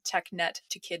TechNet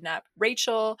to kidnap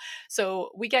Rachel.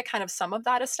 So we get kind of some of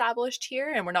that established here,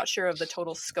 and we're not sure of the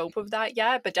total scope of that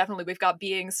yet, but definitely we've got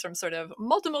beings from sort of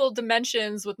multiple dimensions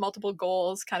with multiple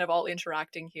goals kind of all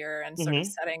interacting here and sort of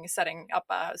setting up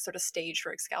a sort of stage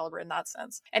for Excalibur in that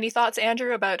sense. Any thoughts,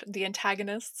 Andrew, about the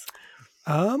antagonists?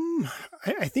 I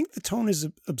think the tone is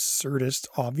absurdist,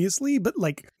 obviously, but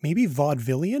like maybe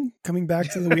vaudevillian, coming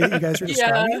back to the way that you guys are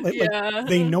describing it. Like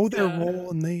they know their role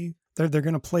and they're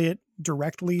going to play it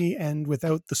directly and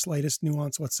without the slightest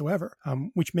nuance whatsoever,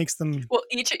 which makes them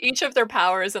each of their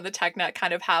powers and the TechNet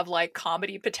kind of have like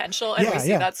comedy potential, and we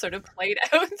see that sort of played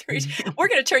out through we're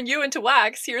going to turn you into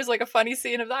wax, here's like a funny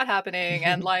scene of that happening,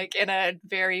 and like in a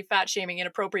very fat shaming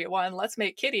inappropriate one, let's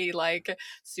make Kitty like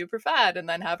super fat and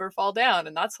then have her fall down,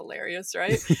 and that's hilarious,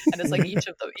 right? And it's like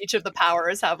each of the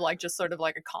powers have like just sort of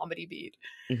like a comedy beat.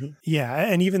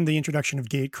 And even the introduction of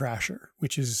Gatecrasher,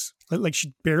 which is like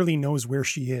she barely knows where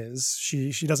she is.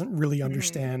 She doesn't really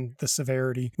understand the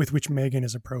severity with which Megan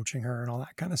is approaching her and all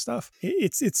that kind of stuff.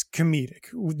 It's comedic.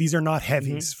 These are not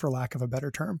heavies, for lack of a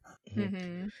better term.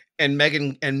 And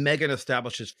Megan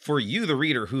establishes for you, the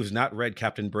reader, who's not read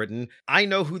Captain Britain, I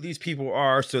know who these people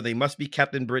are, so they must be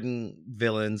Captain Britain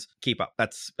villains. Keep up.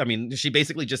 She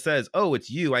basically just says, oh, it's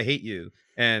you, I hate you.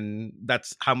 And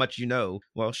that's how much you know.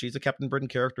 Well, she's a Captain Britain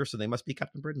character, so they must be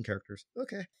Captain Britain characters.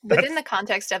 Okay. Within the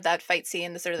context of that fight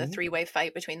scene, the sort of the three-way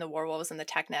fight between the Werewolves and the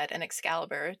TechNet and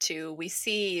Excalibur, too, we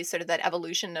see sort of that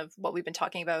evolution of what we've been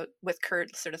talking about with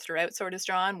Kurt sort of throughout Sword is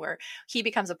Drawn, where he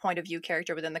becomes a point of view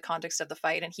character within the context of the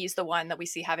fight, and he's the one that we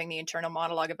see having the internal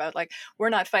monologue about, like, we're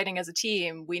not fighting as a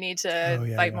team, we need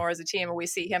to fight more as a team, and we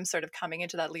see him sort of coming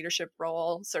into that leadership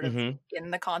role sort of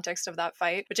in the context of that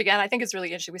fight, which again I think is really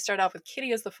interesting. We start off with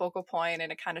Kitty as the focal point,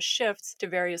 and it kind of shifts to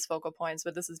various focal points,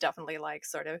 but this is definitely like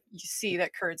sort of, you see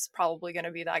that Kurt's probably going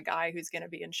to be that guy who's going to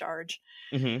be in charge.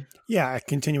 Yeah,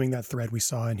 continuing that thread we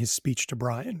saw in his speech to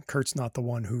Brian, Kurt's not the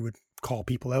one who would call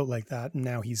people out like that, and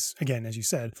now he's, again, as you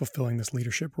said, fulfilling this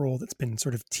leadership role that's been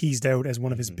sort of teased out as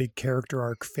one of his big character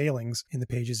arc failings in the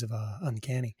pages of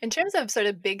Uncanny. In terms of sort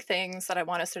of big things that I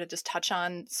want to sort of just touch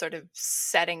on, sort of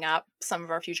setting up some of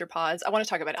our future pods, I want to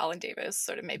talk about Alan Davis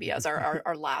sort of maybe as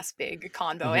our last big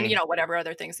convo, and whatever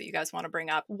other things that you guys want to bring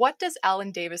up. What does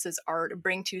Alan Davis's art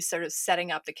bring to sort of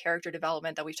setting up the character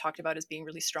development that we've talked about as being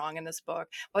really strong in this book?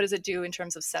 What does it do in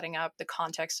terms of setting up the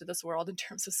context of this world, in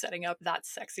terms of setting up that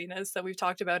sexiness that we've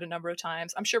talked about a number of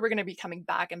times? I'm sure we're going to be coming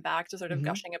back and back to sort of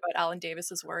gushing about Alan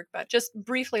Davis's work, but just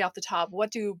briefly off the top,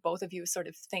 what do both of you sort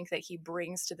of think that he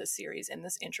brings to this series in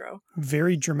this intro?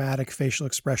 Very dramatic facial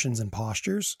expressions and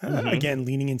postures. Again,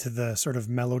 leaning into the sort of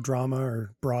melodrama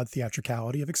or broad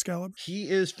theatricality of Excalibur. He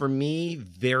is, for me,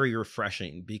 very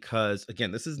refreshing because,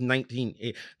 again, this is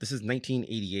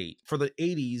 1988. For the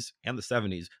 80s and the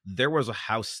 70s, there was a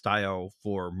house style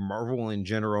for Marvel in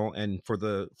general and for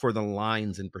the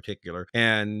lines in particular.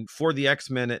 And for the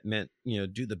X-Men, it meant,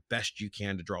 do the best you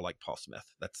can to draw like Paul Smith.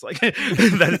 That's like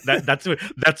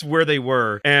that's where they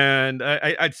were. And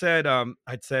I'd said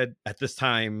at this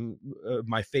time,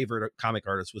 my favorite comic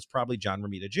artist was probably John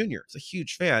Romita Jr. I was a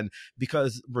huge fan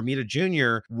because Romita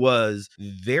Jr. was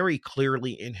very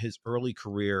clearly in his early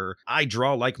career, I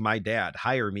draw like my dad.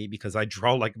 Hire me because I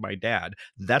draw like my dad.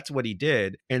 That's what he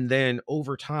did. And then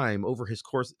over time, over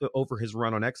his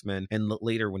run on X-Men, and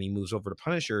later when he moves over to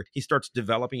Punisher, he starts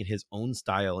developing his own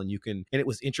style, and it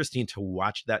was interesting to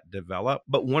watch that develop.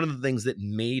 But one of the things that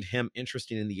made him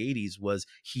interesting in the 80s was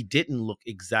he didn't look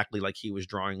exactly like he was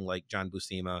drawing like John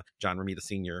Buscema, John Romita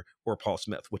Sr., or Paul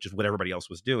Smith, which is what everybody else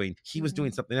was doing. He was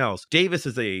doing something else. Davis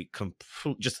is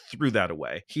just threw that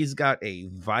away. He's got a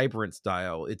vibrant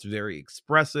style. It's very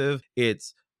expressive.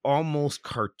 It's almost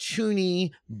cartoony,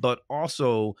 but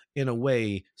also in a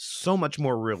way so much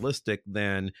more realistic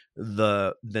than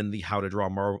the how to draw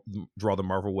the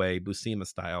Marvel way Buscema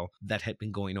style that had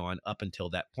been going on up until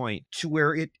that point, to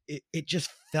where it just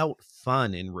felt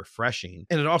fun and refreshing.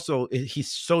 And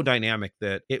he's so dynamic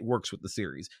that it works with the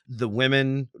series. The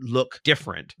women look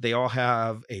different. They all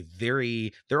have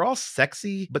they're all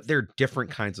sexy, but they're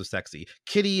different kinds of sexy.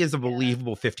 Kitty is a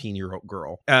believable 15-year-old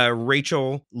girl.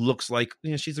 Rachel looks like,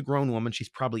 she's a grown woman. She's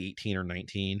probably 18 or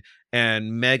 19.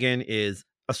 And Megan is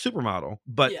a supermodel,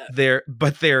 but Yeah.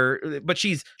 but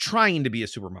she's trying to be a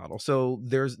supermodel. So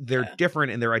they're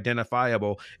different and they're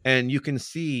identifiable, and you can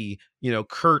see, you know,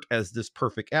 Kurt as this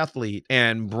perfect athlete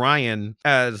and Brian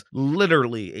as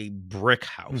literally a brick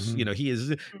house. You know, he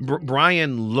is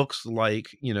Brian looks like,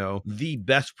 you know, the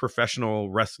best professional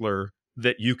wrestler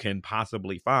that you can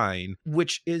possibly find,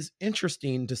 which is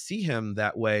interesting to see him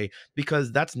that way,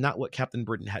 because that's not what Captain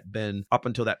Britain had been up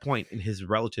until that point in his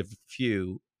relative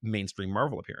few mainstream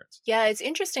Marvel appearance. Yeah, it's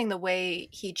interesting the way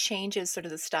he changes sort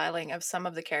of the styling of some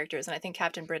of the characters, and I think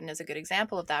Captain Britain is a good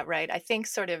example of that, right? I think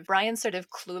sort of Brian's sort of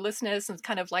cluelessness and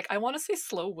kind of like, I want to say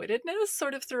slow-wittedness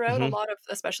sort of throughout a lot of,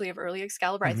 especially of early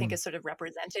Excalibur, I think is sort of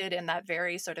represented in that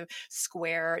very sort of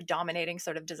square, dominating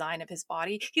sort of design of his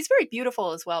body. He's very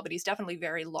beautiful as well, but he's definitely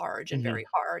very large and very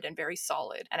hard and very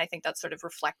solid, and I think that's sort of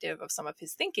reflective of some of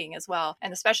his thinking as well,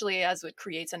 and especially as it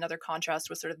creates another contrast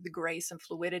with sort of the grace and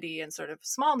fluidity and sort of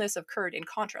smallness of Kurt in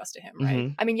contrast to him,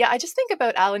 right? I mean, yeah, I just think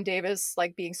about Alan Davis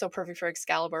like being so perfect for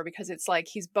Excalibur because it's like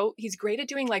he's great at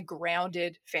doing like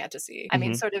grounded fantasy. I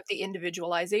mean, sort of the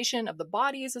individualization of the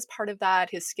bodies is part of that.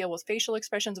 His skill with facial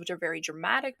expressions, which are very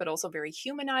dramatic but also very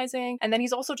humanizing. And then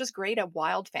he's also just great at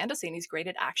wild fantasy, and he's great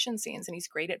at action scenes, and he's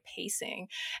great at pacing,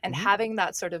 and having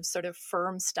that sort of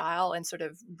firm style and sort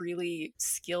of really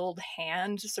skilled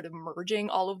hand sort of merging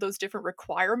all of those different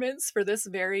requirements for this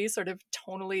very sort of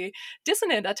tonally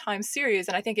dissonant at times series.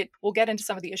 And I think it will get into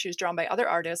some of the issues drawn by other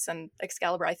artists, and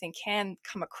Excalibur I think can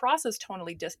come across as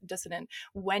tonally dissonant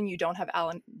when you don't have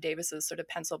Alan Davis's sort of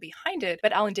pencil behind it,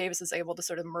 but Alan Davis is able to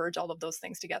sort of merge all of those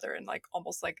things together and like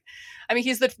almost like, I mean,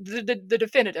 he's the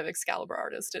definitive Excalibur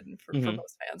artist for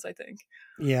most fans, I think.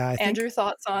 Yeah. Andrew,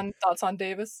 thoughts on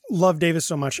Davis? Love Davis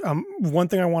so much. One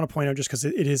thing I want to point out, just because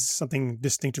it is something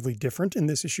distinctively different in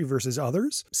this issue versus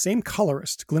others, same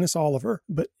colorist, Glynis Oliver,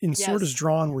 but in Sword is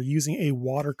Drawn, we're using a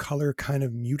watercolor kind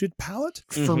of muted palette.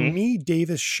 For me,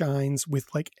 Davis shines with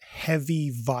like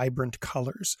heavy, vibrant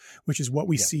colors, which is what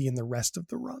we see in the rest of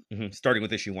the run. Starting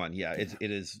with issue 1. Yeah, it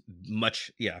is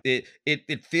much. Yeah,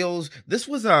 it feels, this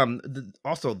was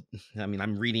also, I mean,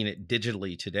 I'm reading it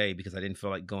digitally today because I didn't feel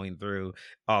like going through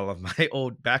all of my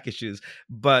old back issues,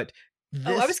 but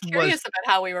I was curious about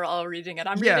how we were all reading it.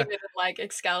 I'm reading it in like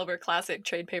Excalibur Classic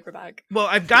trade paperback. Well,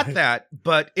 I've got that,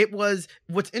 but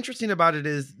what's interesting about it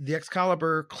is the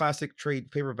Excalibur Classic trade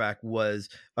paperback was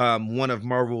one of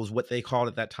Marvel's, what they called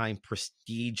at that time,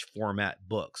 prestige format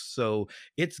books. So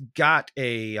it's got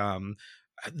a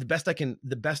the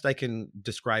best I can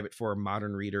describe it for a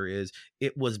modern reader is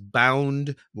it was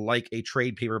bound like a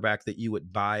trade paperback that you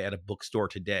would buy at a bookstore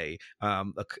today.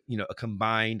 A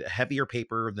combined heavier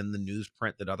paper than the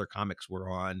newsprint that other comics were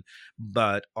on,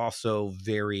 but also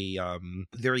very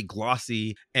very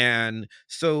glossy. And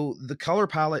so the color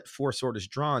palette for Sword is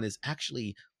Drawn is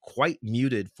actually quite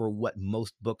muted for what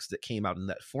most books that came out in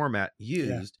that format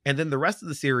used. And then the rest of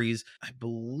the series, I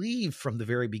believe from the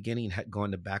very beginning, had gone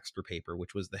to Baxter paper,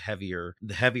 which was the heavier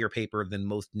paper than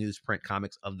most newsprint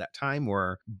comics of that time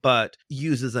were, but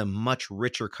uses a much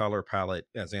richer color palette,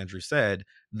 as Andrew said,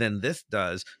 than this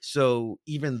does. So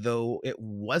even though it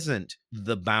wasn't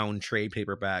the bound trade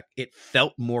paperback, it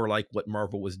felt more like what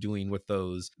Marvel was doing with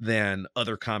those than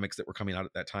other comics that were coming out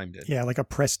at that time did. Yeah, like a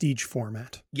prestige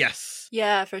format. Yes.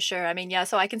 Yeah, for sure. I mean, yeah,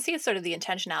 so I can see it's sort of the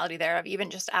intentionality there of even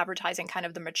just advertising kind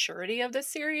of the maturity of this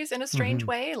series in a strange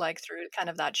way, like through kind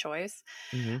of that choice.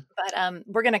 But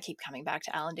we're going to keep coming back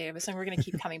to Alan Davis, and we're going to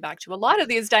keep coming back to a lot of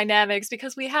these dynamics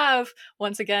because we have,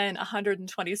 once again,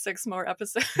 126 more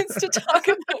episodes to talk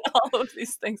about all of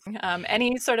these things.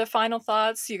 Any sort of final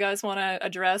thoughts you guys want to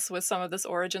address with some of this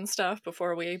origin stuff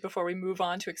before we move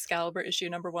on to Excalibur issue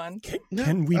number 1?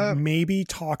 Can we maybe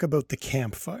talk about the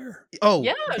campfire? Oh,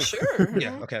 yeah, sure.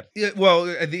 Yeah, okay. Yeah,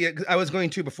 well, I was going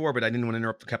to before, but I didn't want to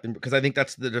interrupt the Captain because I think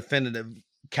that's the definitive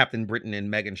Captain Britain and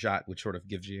Megan shot, which sort of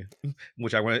gives you,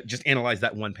 which I want to just analyze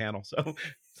that one panel. So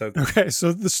okay,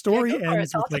 so the story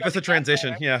ends with like that's a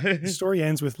transition. Yeah, the story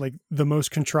ends with like the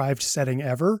most contrived setting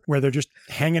ever, where they're just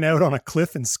hanging out on a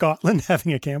cliff in Scotland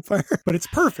having a campfire. But it's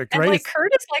perfect, and right? Like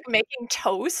Kurt is like making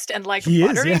toast and like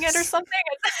buttering it or something.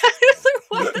 It's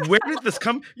like, where did this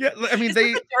come? Yeah, I mean, is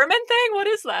this a German thing? What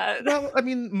is that? Well, I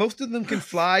mean, most of them can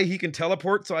fly. He can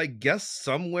teleport. So I guess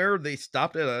somewhere they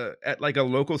stopped at like a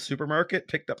local supermarket,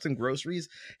 picked up some groceries,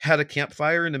 had a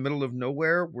campfire in the middle of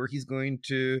nowhere where he's going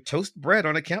to toast bread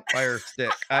on a campfire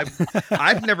stick.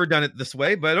 I've never done it this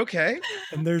way, but okay.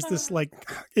 And there's this like,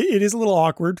 it is a little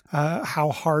awkward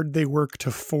how hard they work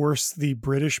to force the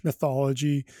British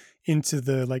mythology into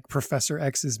the like Professor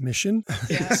X's mission.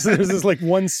 Yeah. So there's this like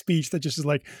one speech that just is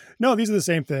like, no, these are the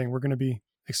same thing. We're going to be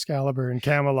Excalibur and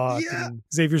Camelot and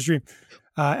Xavier's Dream.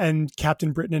 and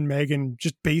Captain Britain and Megan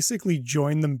just basically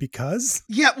join them because.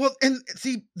 Yeah, well, and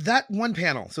see that one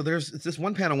panel. So there's this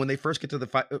one panel when they first get to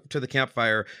the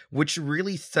campfire, which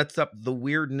really sets up the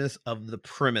weirdness of the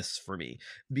premise for me,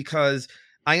 because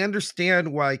I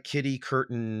understand why Kitty,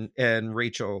 Curtin, and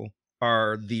Rachel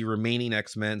are the remaining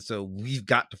X-Men, so we've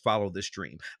got to follow this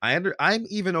dream. I'm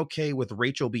even okay with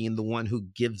Rachel being the one who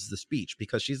gives the speech,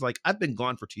 because she's like, I've been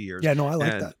gone for 2 years. Yeah, no, I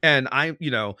like that. And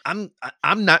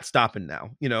I'm not stopping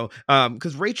now,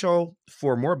 because Rachel,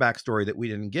 for more backstory that we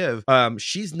didn't give,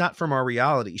 she's not from our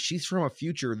reality. She's from a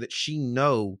future that she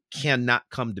cannot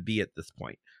come to be at this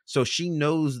point. So she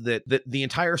knows that the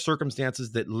entire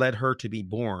circumstances that led her to be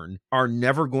born are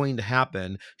never going to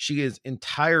happen. She is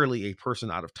entirely a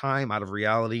person out of time, out of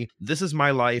reality. This is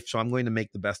my life, so I'm going to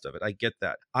make the best of it. I get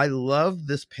that. I love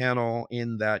this panel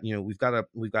in that,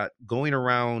 we've got going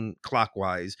around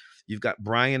clockwise. You've got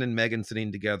Brian and Megan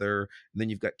sitting together. Then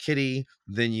you've got Kitty.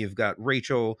 Then you've got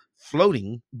Rachel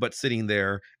floating, but sitting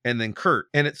there, and then Kurt.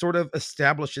 And it sort of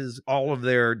establishes all of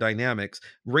their dynamics.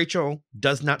 Rachel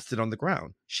does not sit on the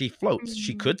ground. She floats.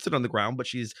 She could sit on the ground, but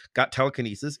she's got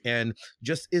telekinesis and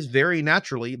just is very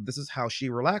naturally, this is how she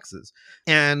relaxes.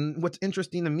 And what's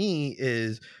interesting to me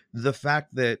is the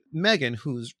fact that Megan,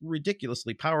 who's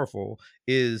ridiculously powerful,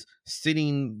 is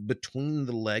sitting between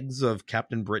the legs of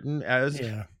Captain Britain as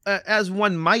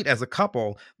one might as a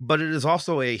couple, but it is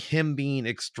also him being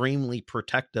extremely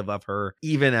protective of her,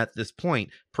 even at this point,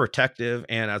 protective.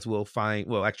 And as we'll find,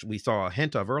 actually we saw a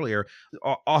hint of earlier,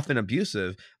 often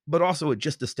abusive, but also it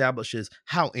just establishes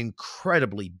how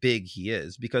incredibly big he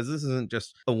is, because this isn't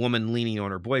just a woman leaning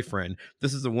on her boyfriend.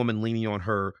 This is a woman leaning on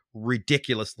her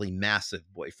ridiculously massive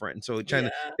boyfriend. So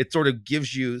it sort of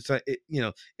gives you,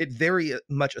 it very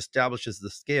much establishes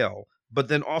the scale. But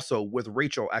then also with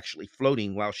Rachel actually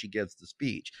floating while she gives the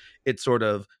speech, it's sort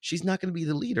of, she's not going to be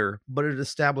the leader, but it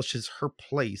establishes her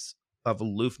place of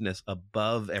aloofness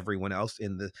above everyone else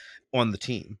on the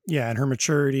team. Yeah, and her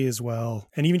maturity as well.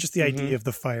 And even just the idea of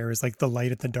the fire is like the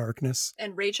light at the darkness.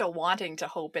 And Rachel wanting to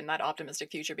hope in that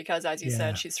optimistic future, because as you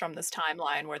said, she's from this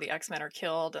timeline where the X-Men are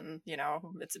killed and,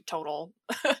 it's a total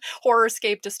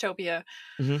horror-scape dystopia.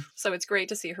 So it's great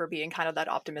to see her being kind of that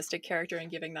optimistic character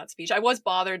and giving that speech. I was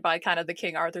bothered by kind of the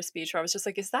King Arthur speech, where I was just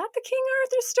like, is that the King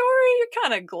Arthur story? You're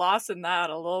kind of glossing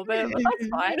that a little bit, but that's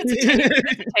fine. It's a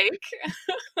take.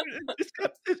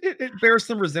 It bears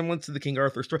some resemblance to the King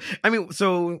Arthur story. I mean,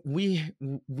 so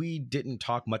we didn't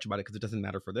talk much about it because it doesn't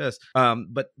matter for this.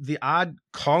 But the odd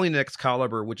calling it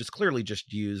Excalibur, which is clearly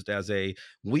just used as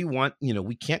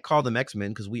we can't call them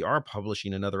X-Men because we are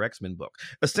publishing another X-Men book.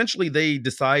 Essentially, they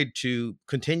decide to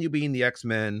continue being the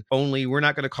X-Men, only we're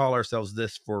not going to call ourselves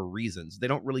this for reasons. They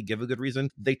don't really give a good reason.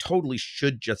 They totally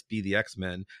should just be the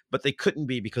X-Men, but they couldn't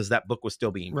be because that book was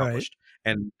still being published.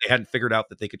 Right. And they hadn't figured out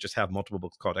that they could just have multiple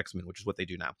books called X-Men, which is what they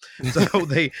do now. So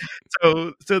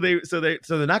they're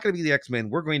not going to be the X-Men.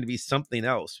 We're going to be something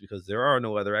else because there are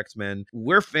no other X-Men.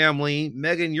 We're family.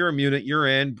 Megan, you're a mutant. You're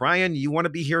in. Brian, you want to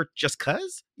be here just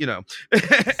cause,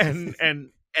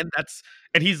 and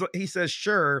he says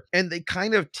sure, and they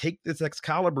kind of take this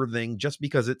Excalibur thing just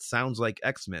because it sounds like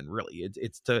X-Men. Really,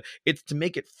 it's to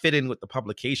make it fit in with the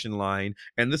publication line.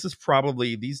 And this is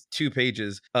probably, these 2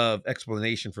 pages of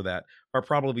explanation for that are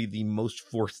probably the most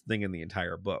forced thing in the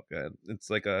entire book. It's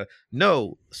like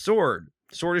no sword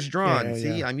is drawn.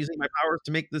 I'm using my powers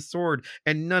to make this sword,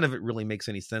 and none of it really makes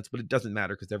any sense, but it doesn't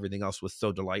matter because everything else was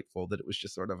so delightful that it was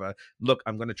just sort of look,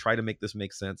 I'm going to try to make this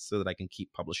make sense so that I can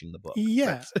keep publishing the book.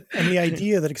 And the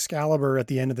idea that Excalibur at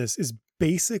the end of this is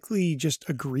basically just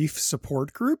a grief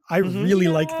support group, I really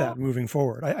like that moving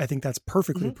forward. I think that's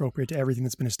perfectly appropriate to everything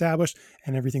that's been established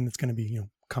and everything that's going to be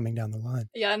coming down the line.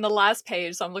 Yeah, and the last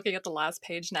page, so I'm looking at the last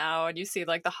page now, and you see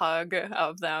like the hug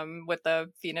of them with the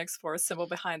Phoenix Force symbol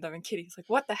behind them, and Kitty's like,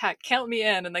 what the heck, count me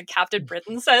in. And then Captain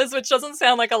Britain says, which doesn't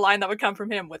sound like a line that would come from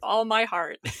him, with all my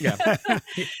heart. Yeah.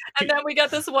 And then we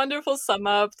get this wonderful sum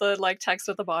up. The text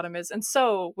at the bottom is, and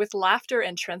so with laughter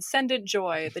and transcendent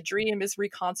joy the dream is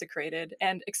reconsecrated,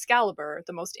 and Excalibur,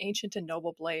 the most ancient and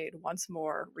noble blade, once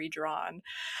more redrawn.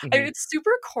 I mean, it's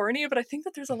super corny, but I think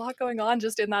that there's a lot going on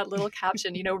just in that little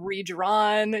caption.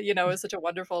 Redrawn, is such a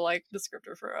wonderful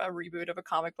descriptor for a reboot of a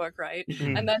comic book, right?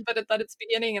 And then that it's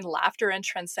beginning in laughter and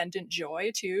transcendent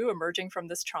joy too, emerging from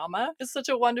this trauma, is such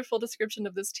a wonderful description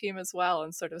of this team as well,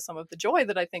 and sort of some of the joy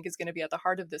that I think is going to be at the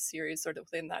heart of this series, sort of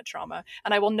within that trauma.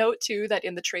 And I will note too that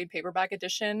in the trade paperback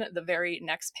edition, the very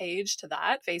next page to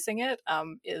that, facing it,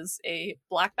 is a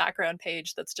black background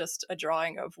page that's just a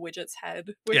drawing of Widget's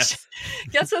head, which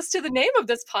gets us to the name of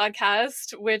this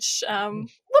podcast, which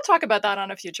we'll talk about that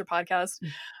on a future podcast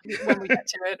when we get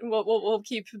to it. We'll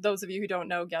keep those of you who don't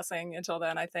know guessing until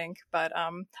then, I think. But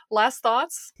last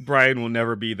thoughts? Brian will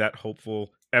never be that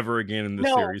hopeful ever again in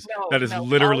this series. No, that is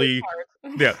literally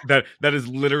that is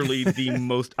literally the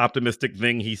most optimistic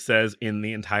thing he says in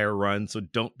the entire run. So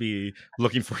don't be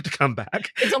looking for it to come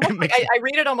back. It's almost like I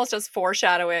read it almost as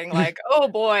foreshadowing, like, oh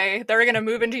boy, they're going to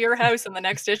move into your house in the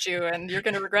next issue and you're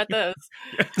going to regret this.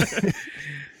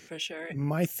 For sure.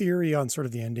 My theory on sort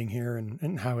of the ending here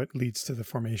and how it leads to the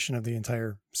formation of the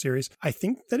entire series, I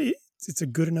think that it's a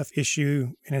good enough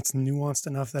issue and it's nuanced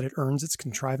enough that it earns its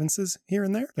contrivances here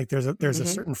and there. Like there's a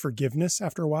certain forgiveness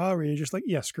after a while where you're just like,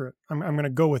 yeah, screw it. I'm going to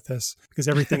go with this because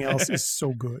everything else is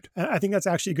so good. And I think that's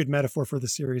actually a good metaphor for the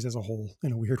series as a whole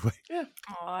in a weird way. Yeah.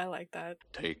 Oh, I like that.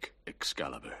 Take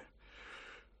Excalibur.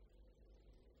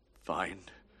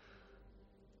 Find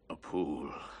a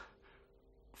pool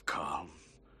of calm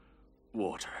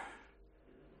water.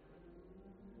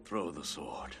 Throw the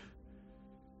sword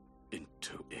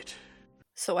into it.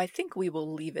 So I think we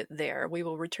will leave it there. We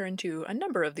will return to a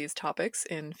number of these topics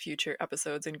in future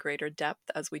episodes in greater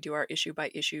depth as we do our issue by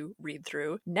issue read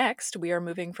through. Next, we are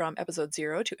moving from episode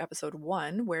 0 to episode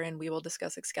 1, wherein we will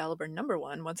discuss Excalibur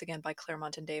 #1, once again by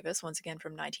Claremont and Davis, once again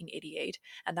from 1988,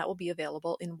 and that will be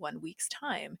available in 1 week's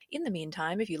time. In the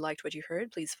meantime, if you liked what you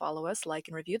heard, please follow us, like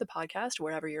and review the podcast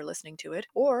wherever you're listening to it,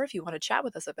 or if you want to chat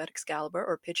with us about Excalibur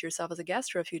or pitch yourself as a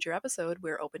guest for a future episode,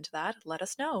 we're open to that. Let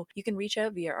us know. You can reach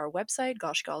out via our website,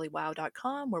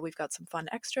 goshgollywow.com, where we've got some fun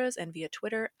extras, and via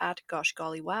Twitter at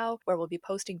goshgollywow, where we'll be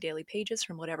posting daily pages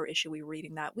from whatever issue we're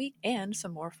reading that week, and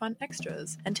some more fun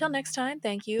extras. Until next time,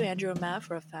 thank you, Andrew and Matt,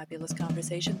 for a fabulous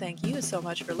conversation. Thank you so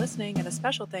much for listening, and a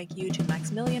special thank you to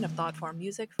Maximilian of Thoughtform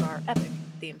Music for our epic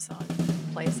theme song.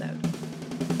 Play us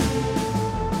out.